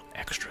this little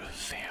extra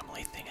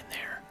family thing in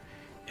there,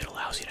 it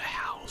allows you to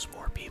house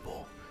more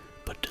people,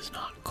 but does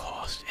not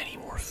cost any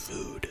more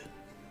food.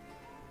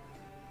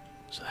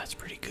 So that's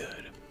pretty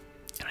good.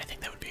 And I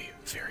think that would be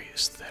very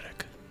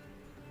aesthetic.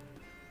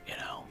 You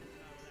know?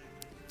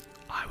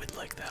 I would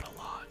like that a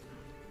lot.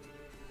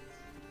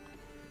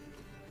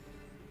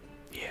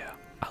 Yeah,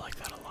 I like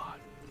that a lot.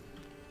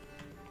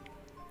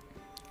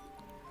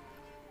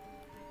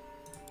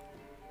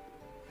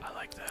 I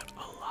like that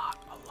a lot,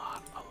 a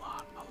lot, a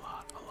lot, a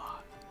lot, a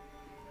lot.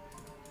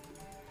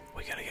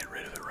 We gotta get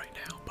rid of it right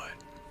now, but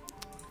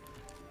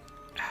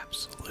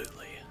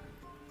absolutely,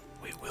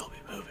 we will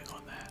be moving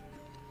on that.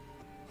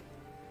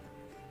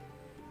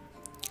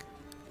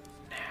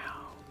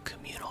 Now,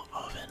 communal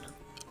oven.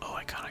 Oh,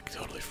 I kinda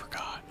totally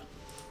forgot.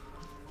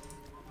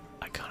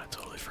 I kinda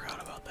totally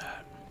forgot about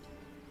that.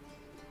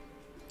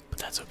 But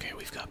that's okay,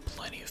 we've got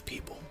plenty of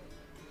people.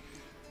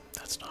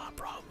 That's not a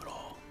problem at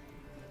all.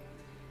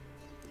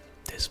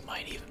 This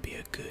might even be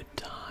a good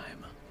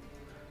time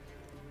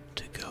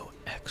to go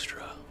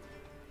extra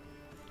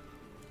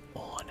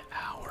on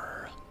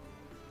our...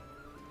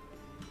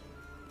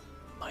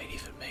 Might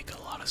even make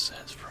a lot of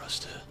sense for us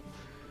to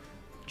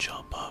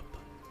jump up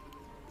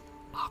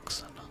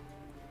oxen.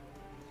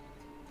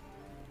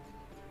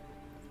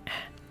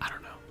 I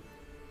don't know.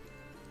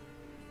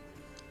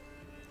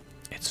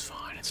 It's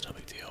fine, it's no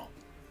big deal.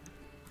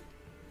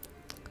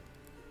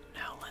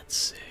 Now let's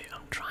see,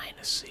 I'm trying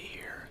to see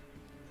here.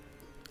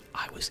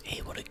 I was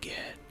able to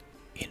get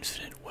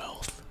infinite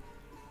wealth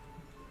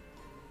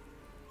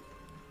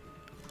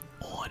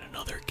on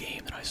another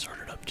game that I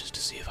started up just to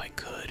see if I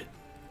could.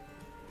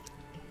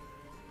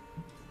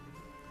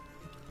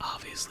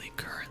 Obviously,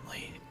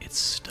 currently, it's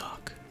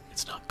stuck.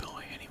 It's not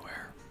going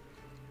anywhere.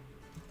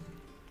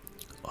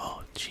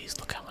 Oh, jeez,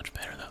 look how much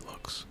better that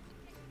looks.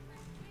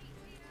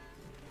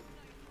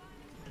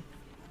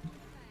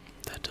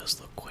 That does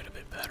look quite a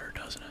bit better,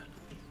 doesn't it?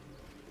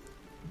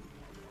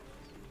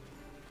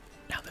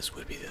 Now this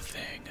would be the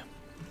thing.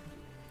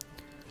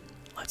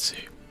 Let's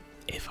see.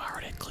 If I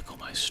were to click on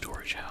my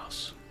storage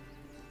house,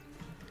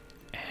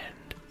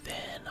 and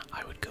then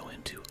I would go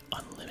into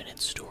unlimited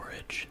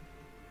storage,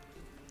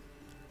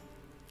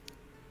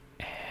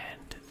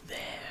 and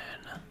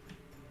then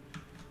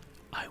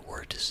I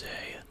were to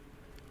say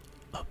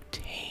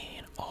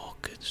obtain all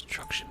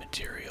construction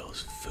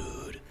materials,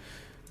 food,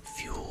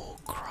 fuel,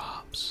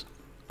 crops,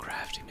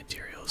 crafting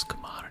materials,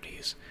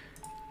 commodities,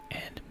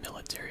 and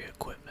military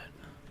equipment.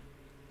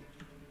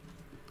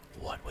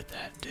 What would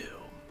that do?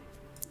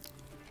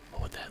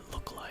 What would that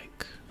look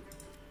like?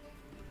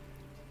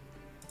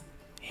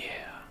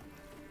 Yeah.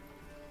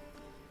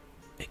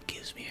 It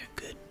gives me a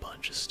good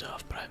bunch of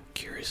stuff, but I'm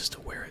curious as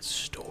to where it's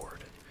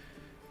stored.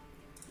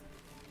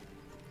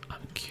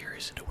 I'm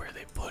curious into where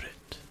they put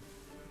it.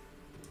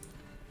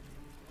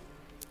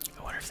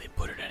 I wonder if they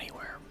put it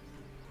anywhere.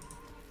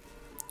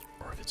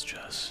 Or if it's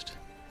just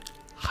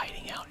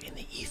hiding out in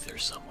the ether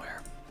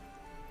somewhere.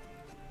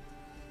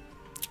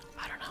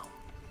 I don't know.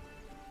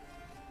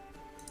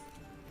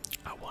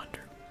 I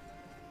wonder.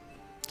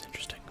 It's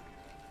interesting.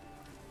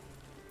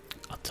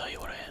 I'll tell you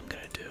what I am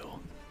gonna do.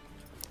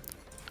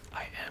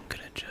 I am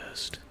gonna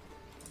just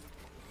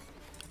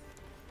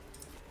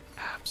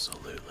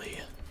absolutely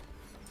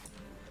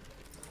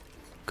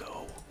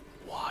go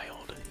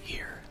wild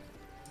here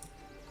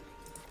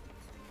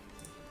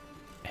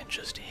and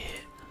just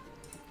hit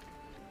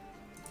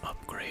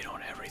upgrade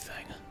on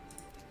everything.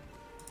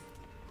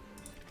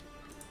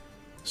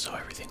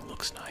 everything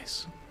looks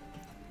nice.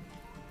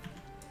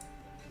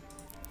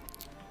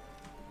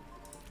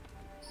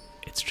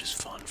 It's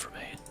just fun for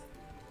me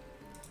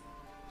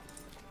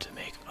to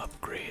make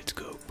upgrades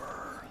go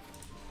burr.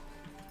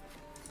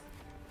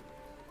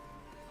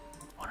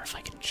 Wonder if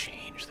I can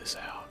change this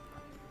out.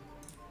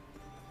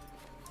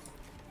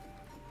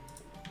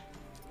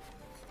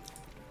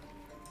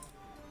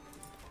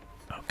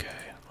 Okay,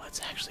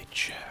 let's actually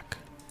check.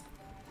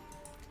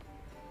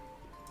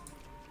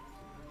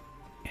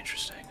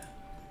 Interesting.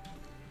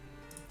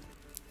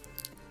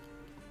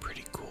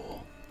 Pretty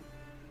cool.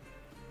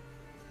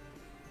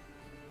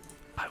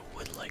 I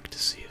would like to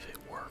see if it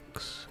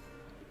works.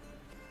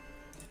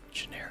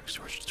 Generic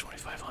storage is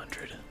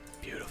 2500.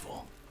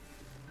 Beautiful.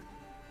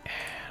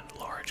 And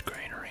large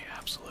granary,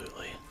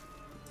 absolutely.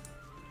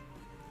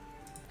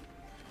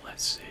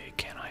 Let's see,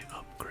 can I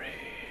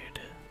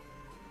upgrade?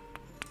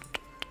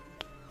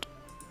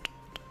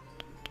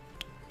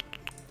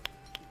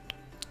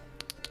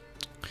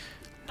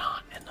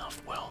 Not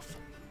enough wealth.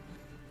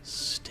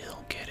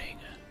 Still getting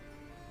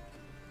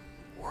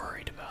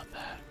worried about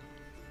that.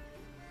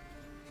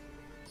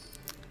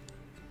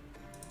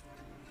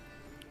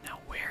 Now,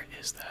 where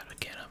is that?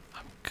 Again,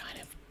 I'm kind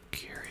of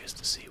curious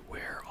to see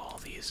where all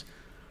these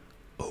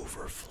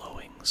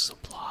overflowing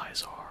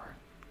supplies are.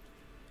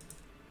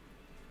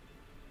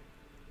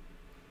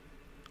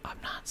 I'm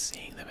not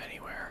seeing them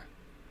anywhere.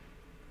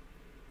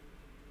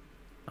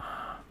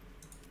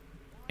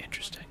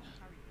 Interesting.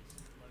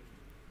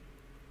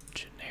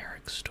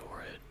 Generic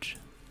storage.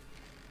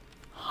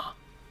 Huh,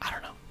 I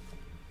don't know.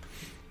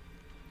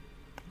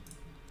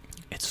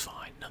 It's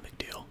fine, no big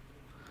deal.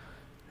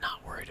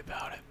 Not worried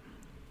about it.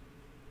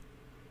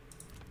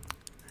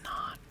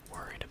 Not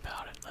worried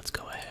about it. Let's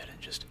go ahead and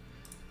just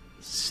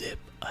zip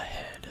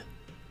ahead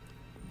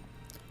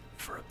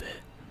for a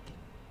bit.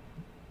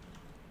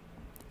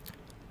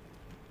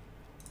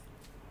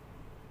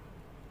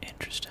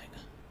 Interesting.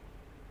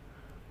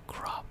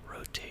 Crop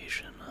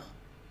rotation.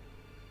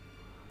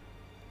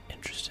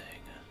 Interesting.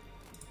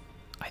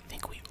 I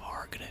think we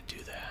are gonna do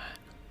that.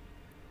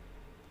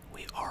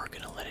 We are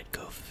gonna let it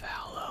go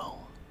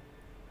fallow.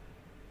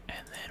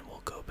 And then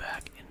we'll go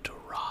back into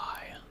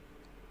rye.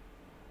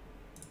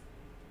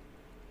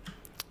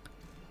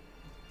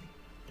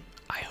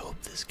 I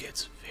hope this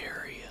gets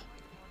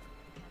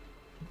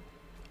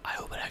I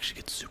hope it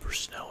actually gets super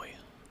snowy.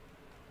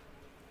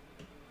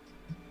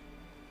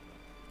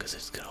 Because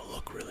it's gonna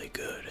look really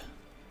good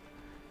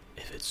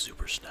if it's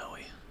super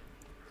snowy.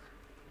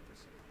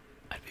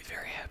 I'd be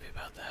very happy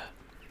about that.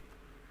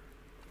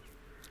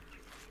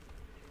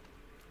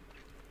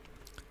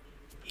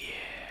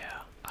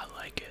 Yeah, I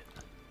like it.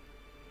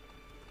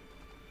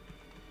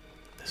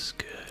 This is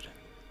good.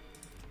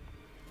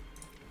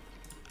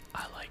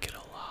 I like it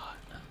a lot.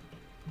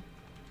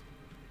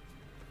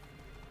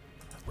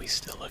 We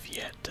still have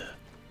yet to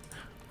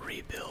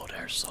rebuild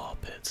our saw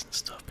pits and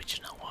stuff, but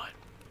you know what?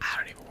 I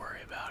don't even worry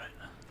about it.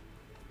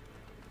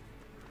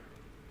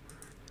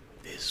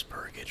 This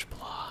purgage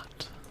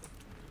plot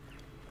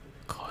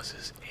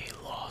causes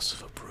a loss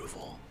of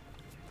approval.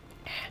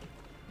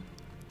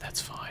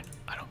 That's fine.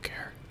 I don't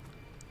care.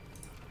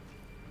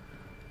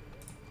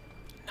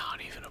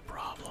 Not even a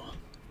problem.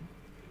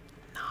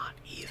 Not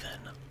even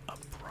a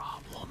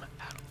problem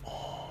at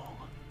all.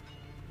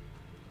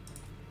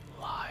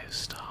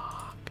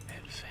 Livestock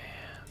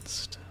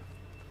advanced.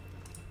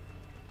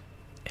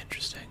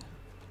 Interesting.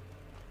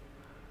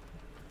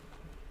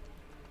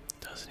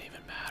 Doesn't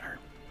even matter.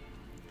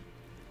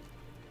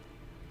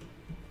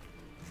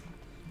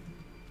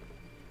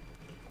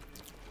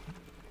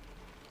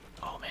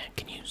 Oh man,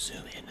 can you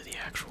zoom into the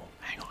actual...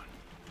 Hang on.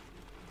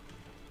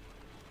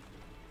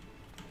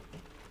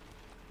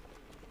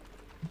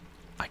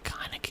 I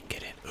kinda can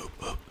get in. Oop,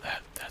 oop,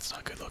 that's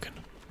not good looking.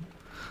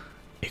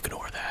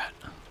 Ignore that.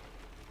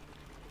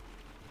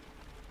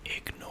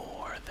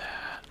 Ignore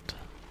that.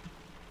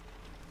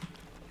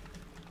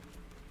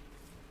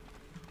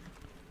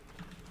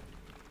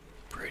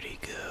 Pretty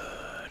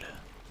good.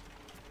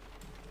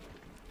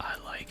 I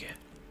like it.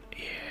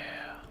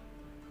 Yeah.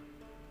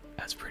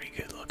 That's pretty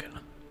good looking.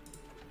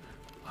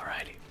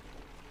 Alrighty.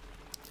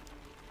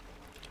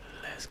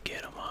 Let's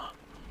get them up.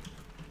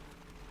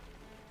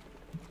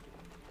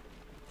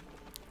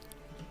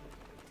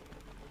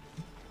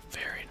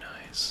 Very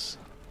nice.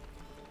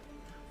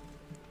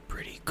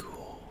 Pretty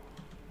cool.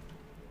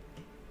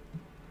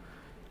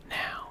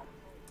 Now,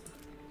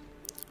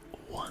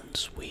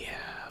 once we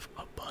have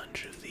a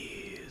bunch of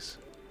these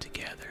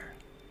together,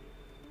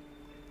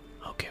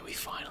 okay, we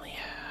finally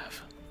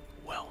have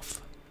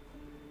wealth.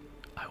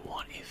 I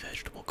want a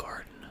vegetable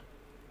garden.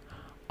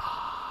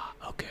 Ah,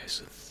 okay,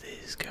 so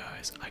these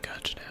guys, I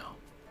got you now.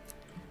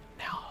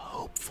 Now,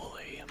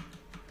 hopefully,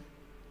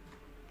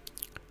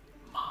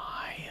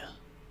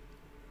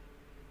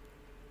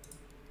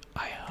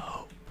 I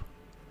hope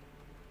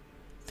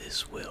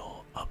this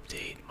will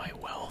update my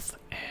wealth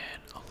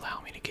and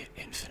allow me to get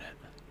infinite.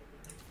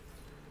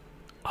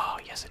 Oh,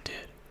 yes it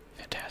did.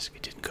 Fantastic,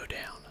 it didn't go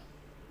down.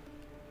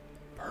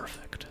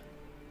 Perfect.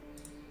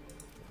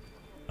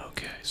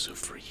 Okay. so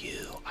for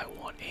you, I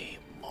want a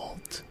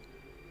malt.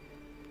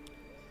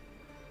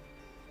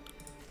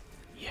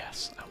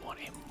 Yes, I want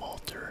a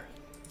malter.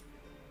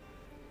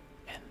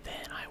 And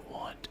then I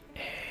want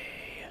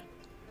a,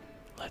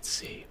 let's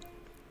see,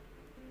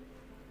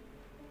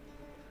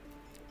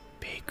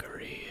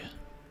 bakery.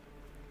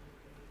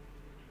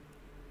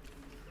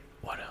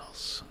 What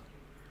else?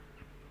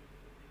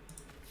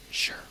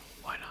 Sure,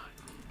 why not?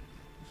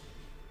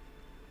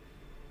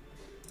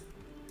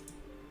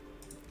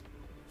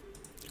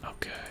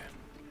 Okay,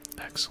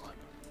 excellent.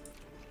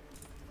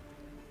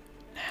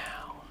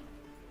 Now,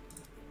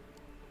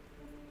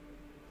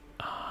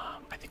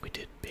 I think we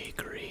did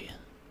bakery.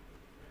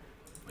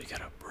 We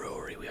got a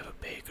brewery, we have a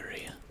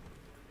bakery.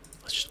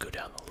 Let's just go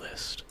down the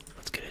list.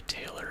 Let's get a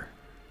tailor.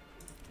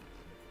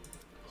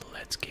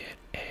 Let's get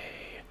a...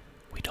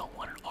 We don't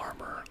want an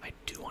armor. I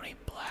do want a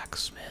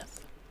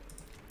blacksmith.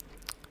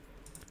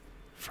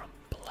 From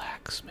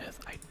blacksmith,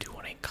 I do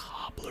want a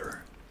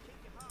cobbler.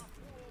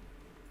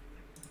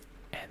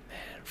 And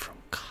then from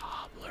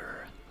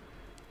cobbler,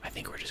 I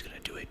think we're just gonna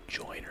do a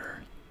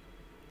joiner.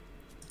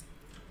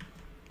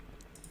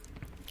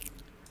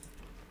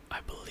 I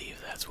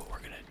believe that's what we're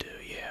gonna do,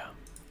 yeah.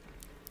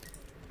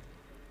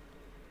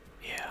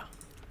 Yeah,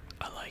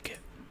 I like it.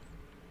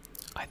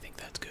 I think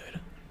that's good.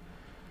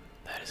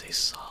 That is a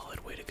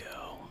solid way to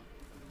go.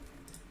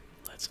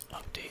 Let's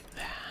update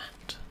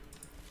that.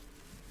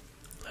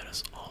 Let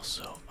us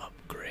also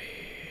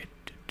upgrade.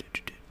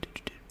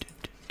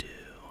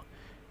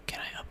 Can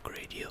I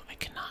upgrade you? I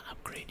cannot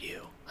upgrade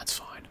you. That's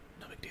fine.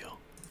 No big deal.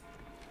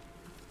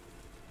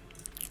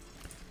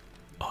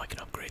 Oh, I can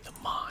upgrade the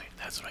mine.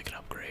 That's what I can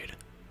upgrade.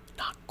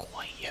 Not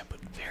quite yet, but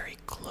very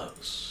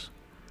close.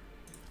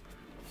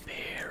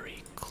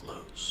 Very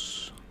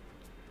close.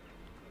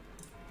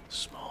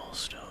 Small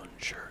stone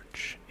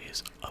church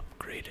is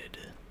upgraded.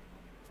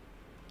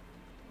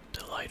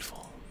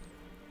 Delightful.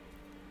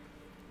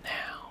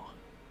 Now,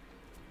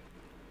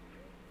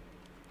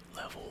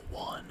 level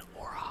 1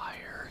 or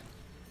higher.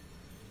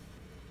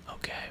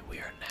 Okay, we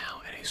are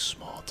now in a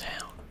small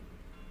town.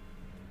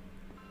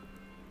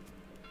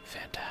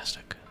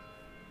 Fantastic.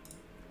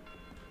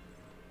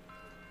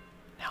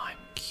 Now I'm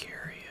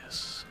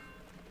curious.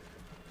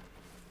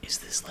 Is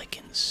this like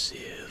in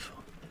Civ,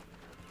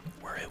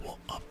 where it will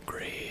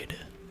upgrade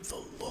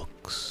the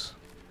looks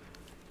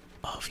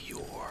of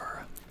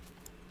your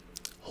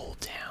whole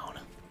town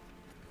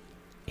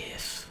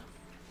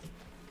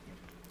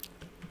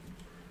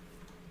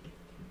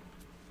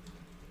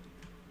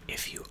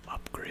if you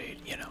upgrade,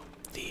 you know,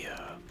 the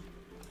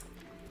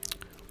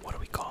what do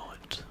we call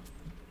it?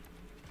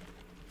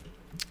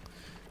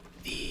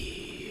 The,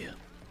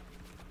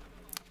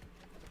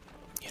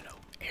 you know,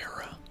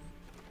 era.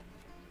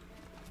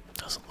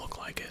 Doesn't look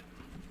like it.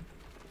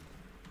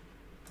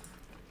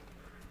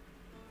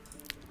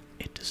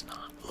 It does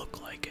not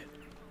look like it.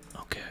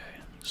 Okay,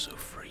 so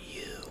for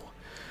you,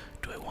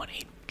 do I want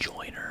a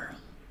joiner?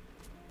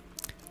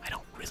 I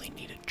don't really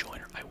need a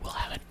joiner. I will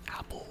have an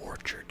apple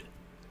orchard.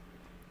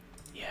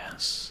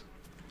 Yes.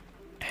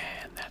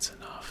 And that's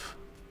enough.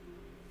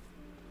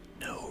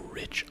 No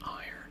rich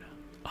iron.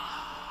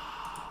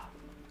 Ah.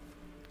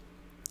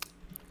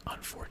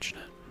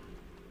 Unfortunate.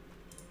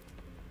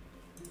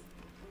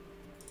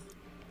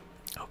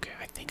 Okay,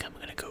 I think I'm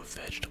gonna go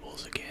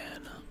vegetables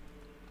again.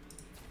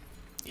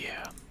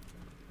 Yeah.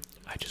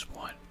 I just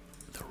want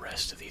the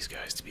rest of these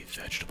guys to be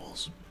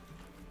vegetables.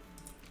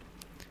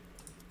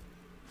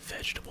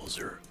 Vegetables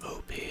are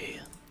OP.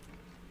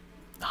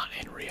 Not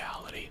in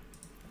reality.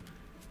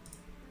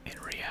 In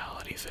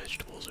reality,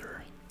 vegetables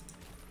are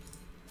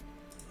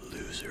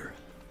loser.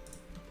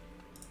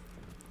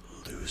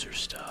 Loser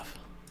stuff.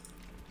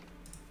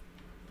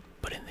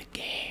 But in the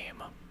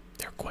game,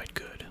 they're quite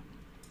good.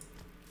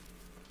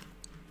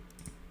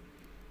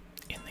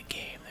 In the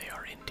game, they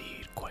are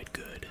indeed quite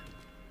good.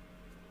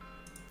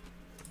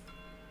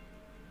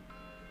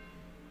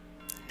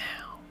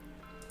 Now,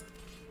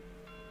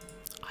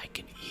 I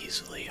can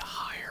easily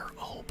hire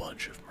a whole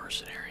bunch of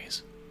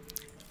mercenaries.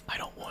 I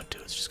don't want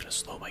to, it's just going to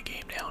slow my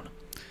game down.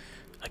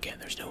 Again,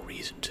 there's no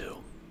reason to.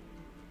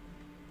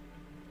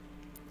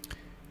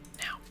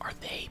 Now, are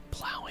they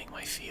plowing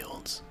my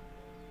fields?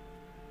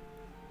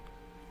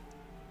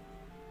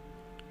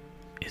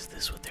 Is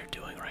this what they're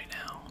doing right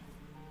now?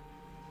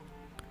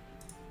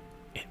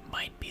 It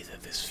might be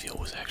that this field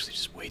was actually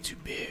just way too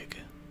big.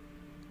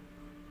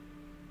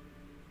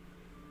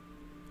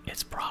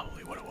 It's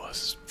probably what it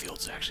was. This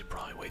field's actually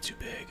probably way too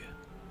big.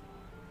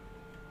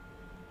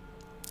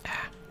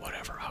 Ah,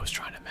 whatever. I was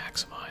trying to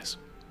maximize.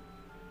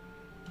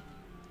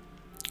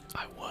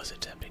 I was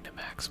attempting to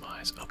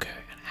maximize. Okay,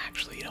 and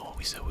actually, you know what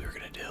we said we were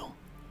gonna do?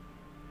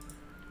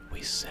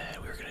 We said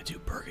we were gonna do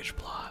burgage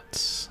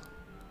plots.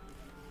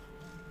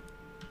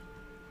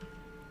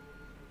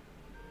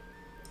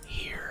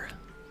 Here.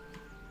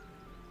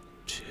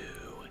 To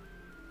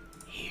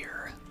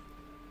here.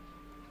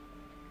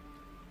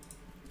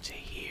 To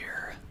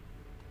here.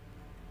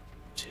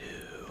 To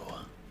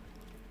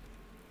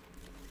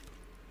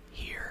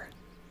here.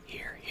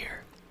 Here.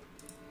 Here.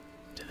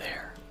 To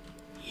there.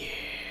 Yeah.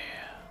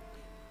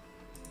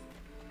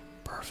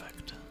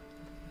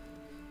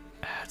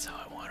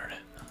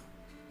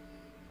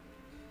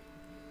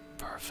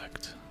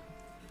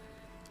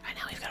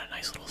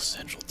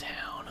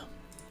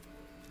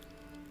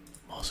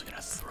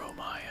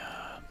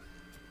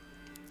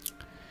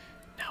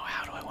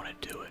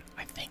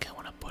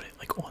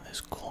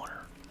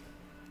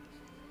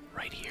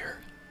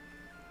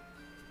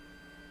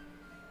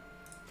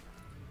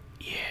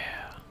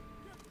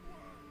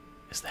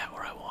 Is that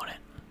where I want it?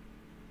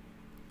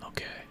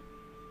 Okay.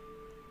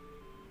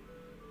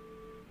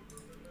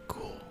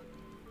 Cool.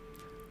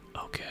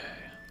 Okay.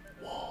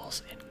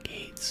 Walls and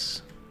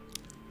gates.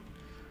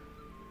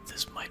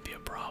 This might be a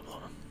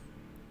problem.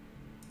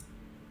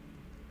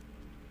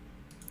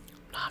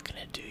 I'm not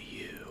gonna do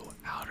you.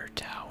 Outer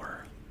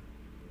tower.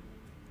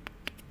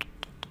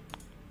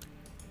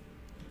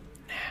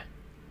 Nah.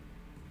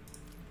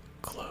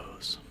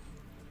 Close.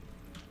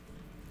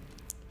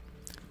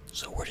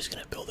 So we're just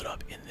gonna build it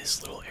up in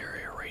this little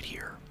area right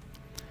here.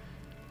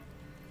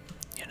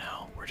 You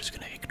know, we're just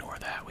gonna ignore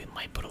that. We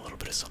might put a little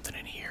bit of something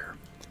in here,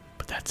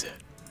 but that's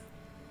it.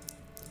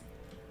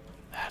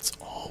 That's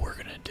all we're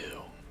gonna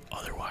do.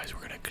 Otherwise,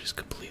 we're gonna just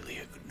completely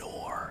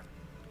ignore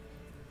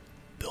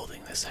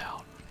building this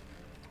out.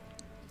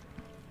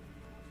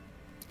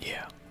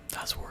 Yeah,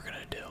 that's what we're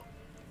gonna do.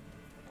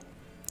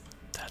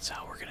 That's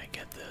how we're gonna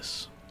get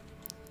this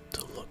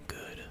to look good.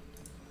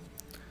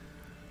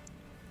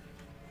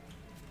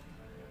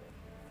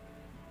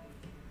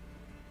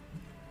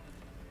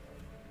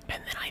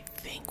 And then I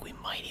think we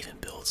might even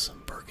build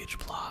some burgage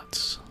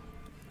plots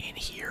in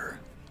here.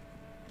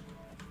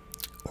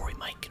 Or we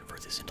might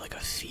convert this into like a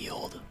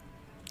field.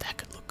 That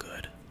could look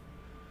good.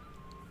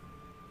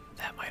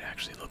 That might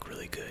actually look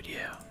really good,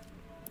 yeah.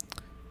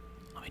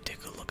 Let me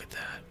take a look at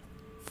that.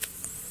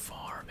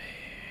 Farming.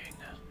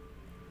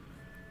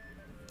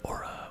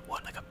 Or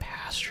what, like a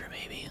pasture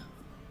maybe?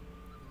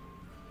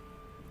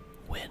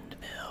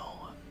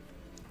 Windmill.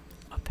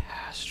 A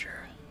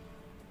pasture.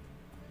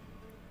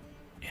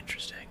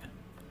 Interesting.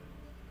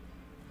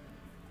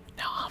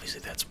 Now obviously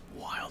that's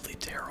wildly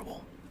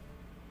terrible.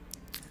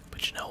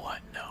 But you know what?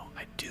 No,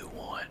 I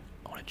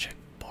want to check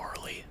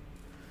barley.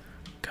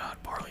 God,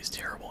 barley's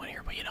terrible in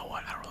here, but you know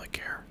what? I don't really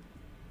care.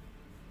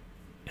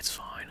 It's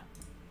fine.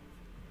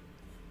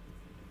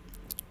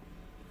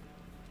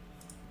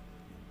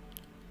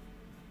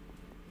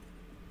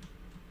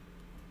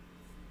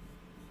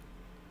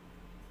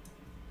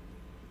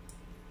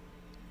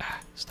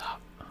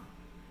 Stop.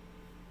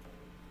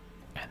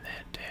 And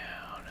then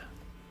down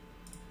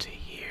to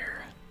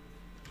here.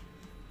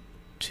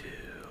 To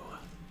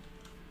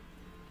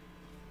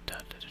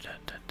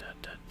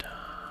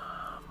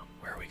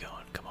where are we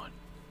going? Come on.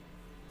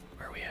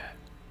 Where are we at?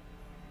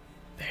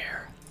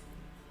 There.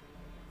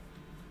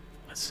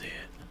 Let's see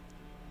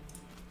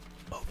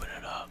it. Open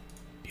it up.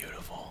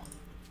 Beautiful.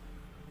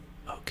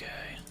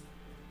 Okay.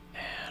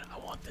 And I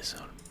want this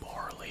on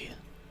barley.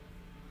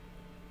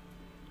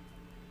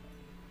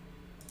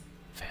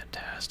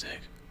 Fantastic.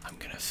 I'm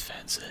gonna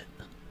fence it.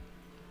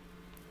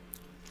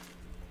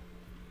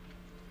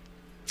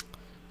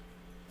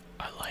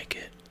 I like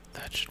it.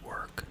 That should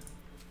work.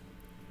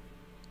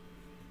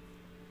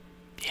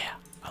 Yeah,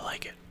 I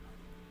like it.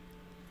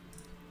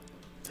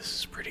 This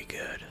is pretty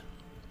good.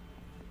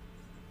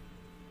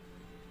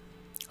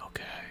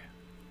 Okay.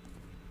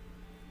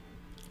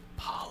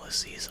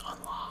 Policies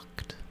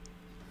unlocked.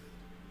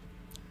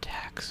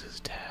 Taxes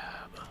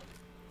tab.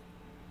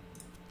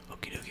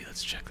 Okie dokie,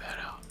 let's check that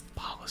out.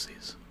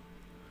 Policies.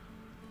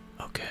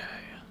 Okay.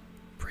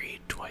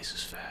 Breed twice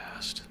as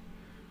fast.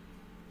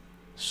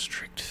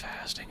 Strict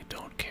fasting,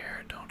 don't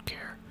care, don't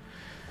care.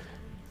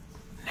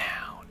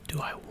 Now, do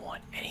I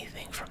want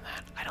anything from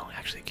that? I don't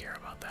actually care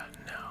about that,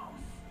 no.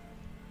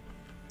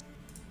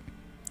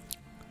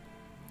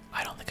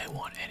 I don't think I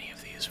want any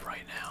of these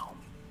right now.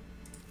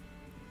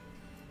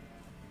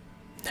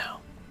 No,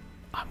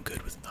 I'm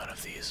good with none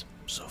of these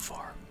so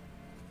far.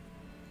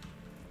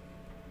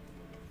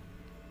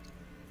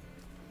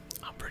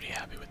 I'm pretty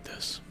happy with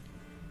this.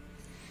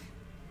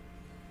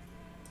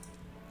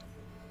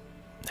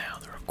 Now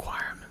the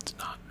requirement's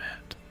not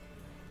met.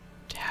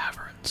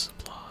 Tavern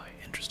supply,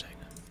 interesting.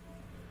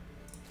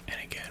 And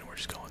again, we're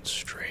just going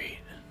straight.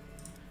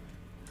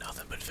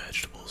 Nothing but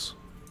vegetables.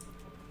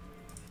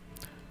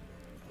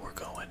 We're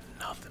going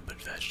nothing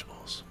but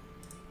vegetables.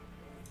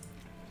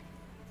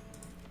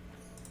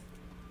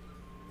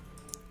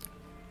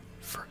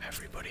 For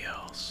everybody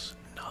else,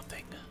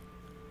 nothing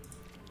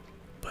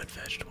but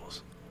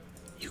vegetables.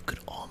 You could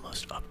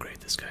almost upgrade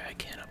this guy. I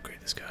can't upgrade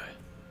this guy.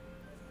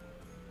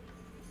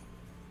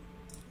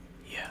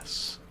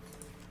 Yes.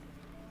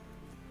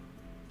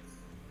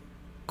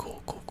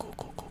 Cool, cool, cool,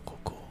 cool, cool, cool,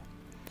 cool.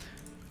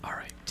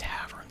 Alright,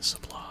 tavern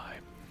supply.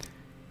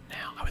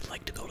 Now, I would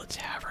like to build a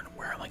tavern.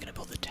 Where am I going to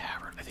build the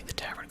tavern? I think the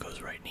tavern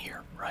goes right in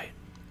here, right?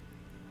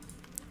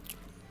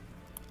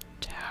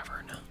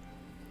 Tavern.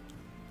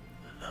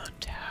 The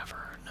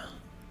tavern.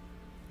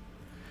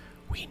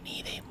 We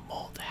need a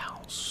malt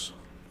house.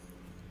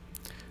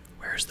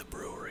 Where's the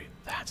brewery?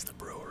 That's the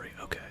brewery.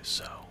 Okay,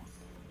 so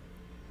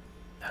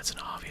that's an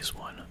obvious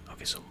one.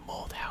 Okay, so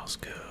malt house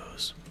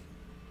goes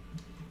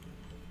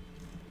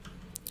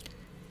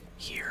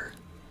here.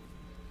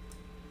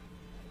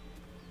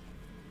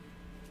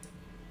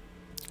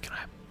 Can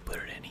I put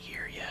it in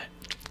here yet?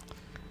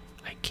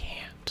 I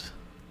can't.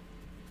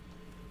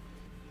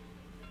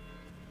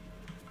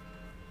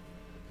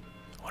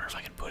 I wonder if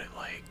I can put it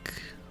like...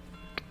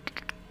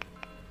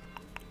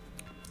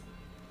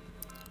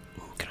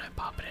 Ooh, can I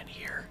pop it in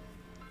here?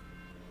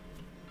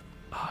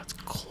 Ah, it's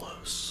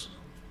close.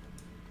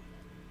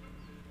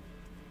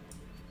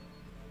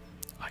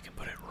 I can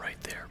put it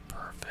right there.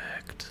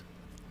 Perfect.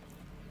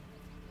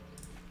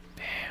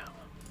 Bam.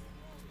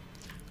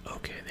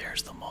 Okay,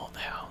 there's the malt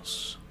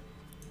house.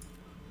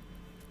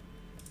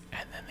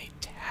 And then the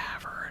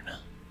tavern.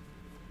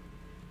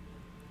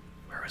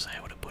 Where was I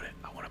able to put it?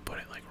 I want to put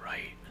it like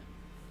right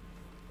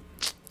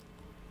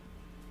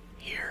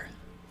here.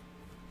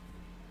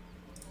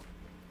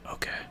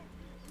 Okay.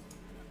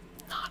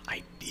 Not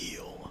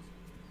ideal,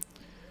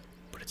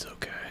 but it's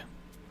okay.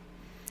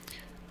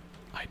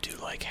 I do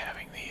like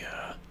having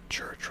the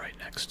church right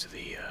next to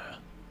the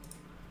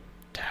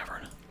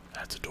tavern.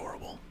 That's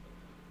adorable.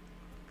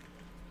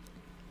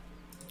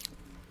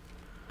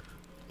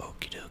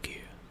 Okie dokie.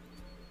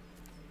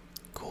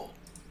 Cool.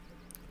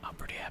 I'm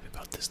pretty happy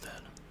about this then.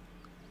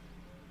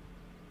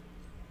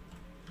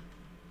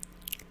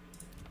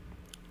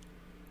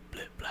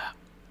 Blip blap.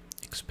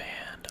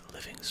 Expand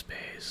living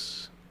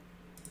space.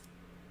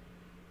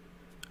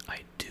 I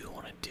do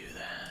want to do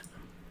that.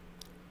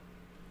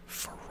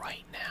 For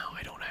right now,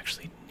 I don't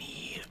actually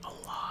need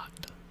a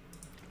lot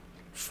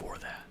for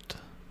that.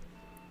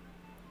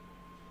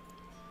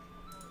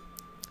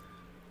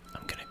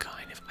 I'm gonna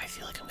I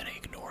feel like I'm gonna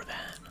ignore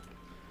that.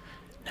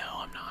 No,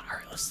 I'm not.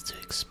 Alright, let's do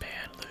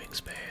expand living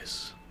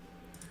space.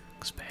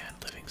 Expand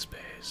living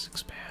space.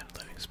 Expand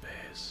living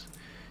space.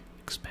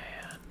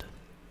 Expand.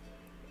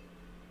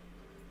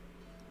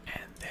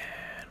 And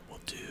then we'll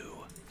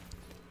do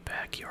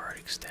backyard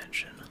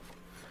extension.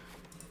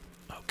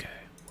 Okay,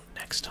 well,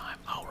 next time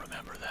I'll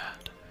remember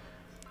that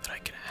I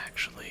can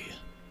actually.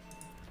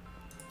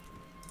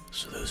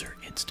 So those are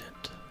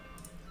instant.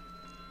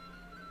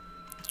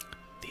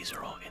 These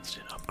are all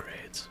instant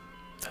upgrades.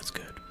 That's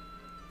good.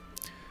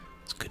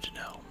 It's good to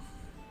know.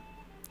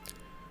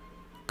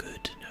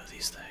 Good to know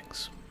these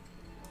things.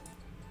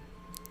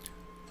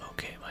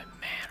 Okay, my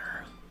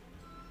manor.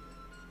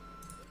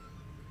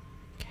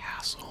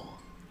 Castle.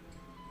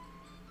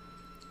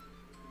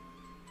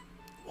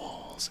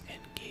 Walls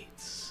and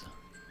gates.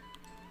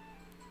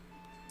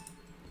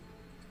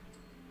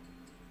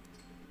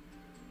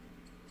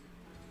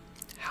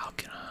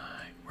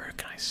 Where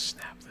can I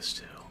snap this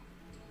to?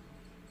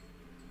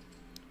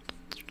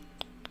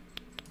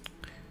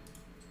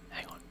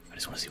 Hang on, I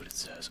just want to see what it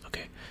says.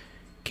 Okay,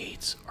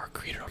 gates are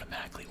created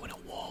automatically when a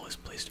wall is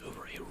placed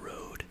over a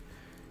road.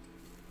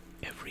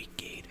 Every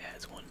gate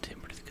adds 1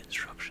 timber to the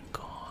construction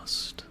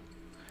cost.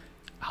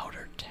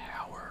 Outer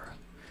tower.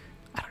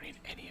 I don't need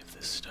any of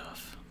this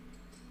stuff.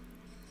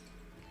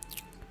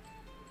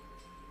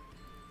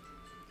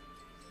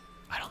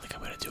 I don't think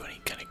I'm gonna do any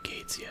kind of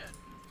gates yet.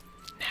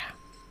 Nah,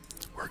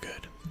 we're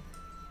good.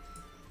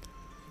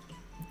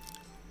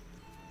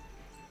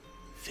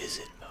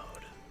 Visit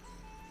mode.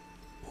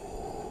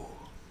 Ooh.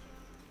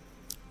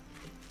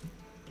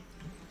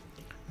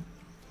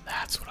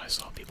 That's what I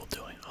saw people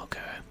doing. Okay.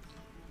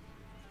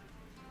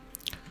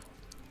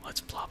 Let's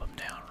plop them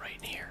down right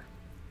in here.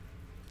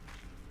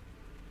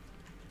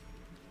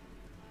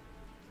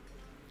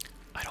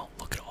 I don't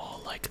look at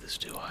all like this,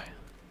 do I?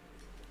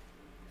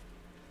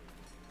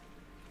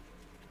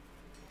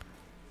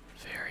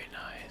 Very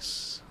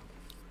nice.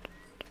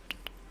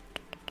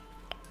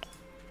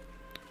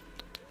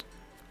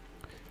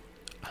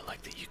 I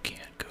like that you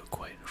can't go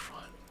quite in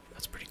front.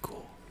 That's pretty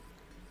cool.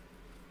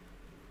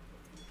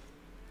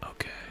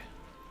 Okay.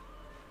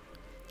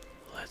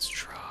 Let's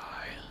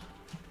try.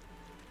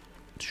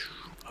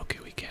 Okay,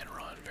 we can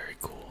run. Very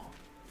cool.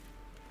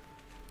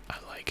 I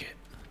like it.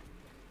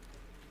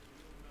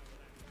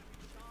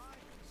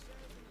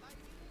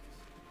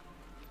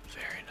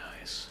 Very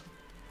nice.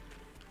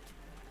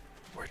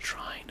 We're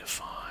trying to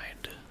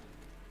find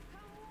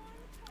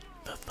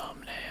the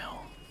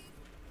thumbnail.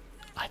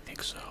 I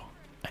think so.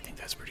 I think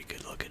that's pretty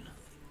good looking.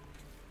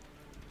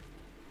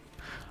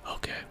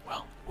 Okay,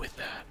 well, with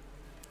that,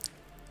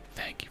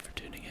 thank you for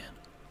tuning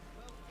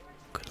in.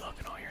 Good luck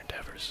in all your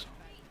endeavors.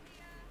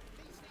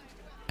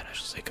 And I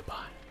shall say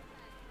goodbye.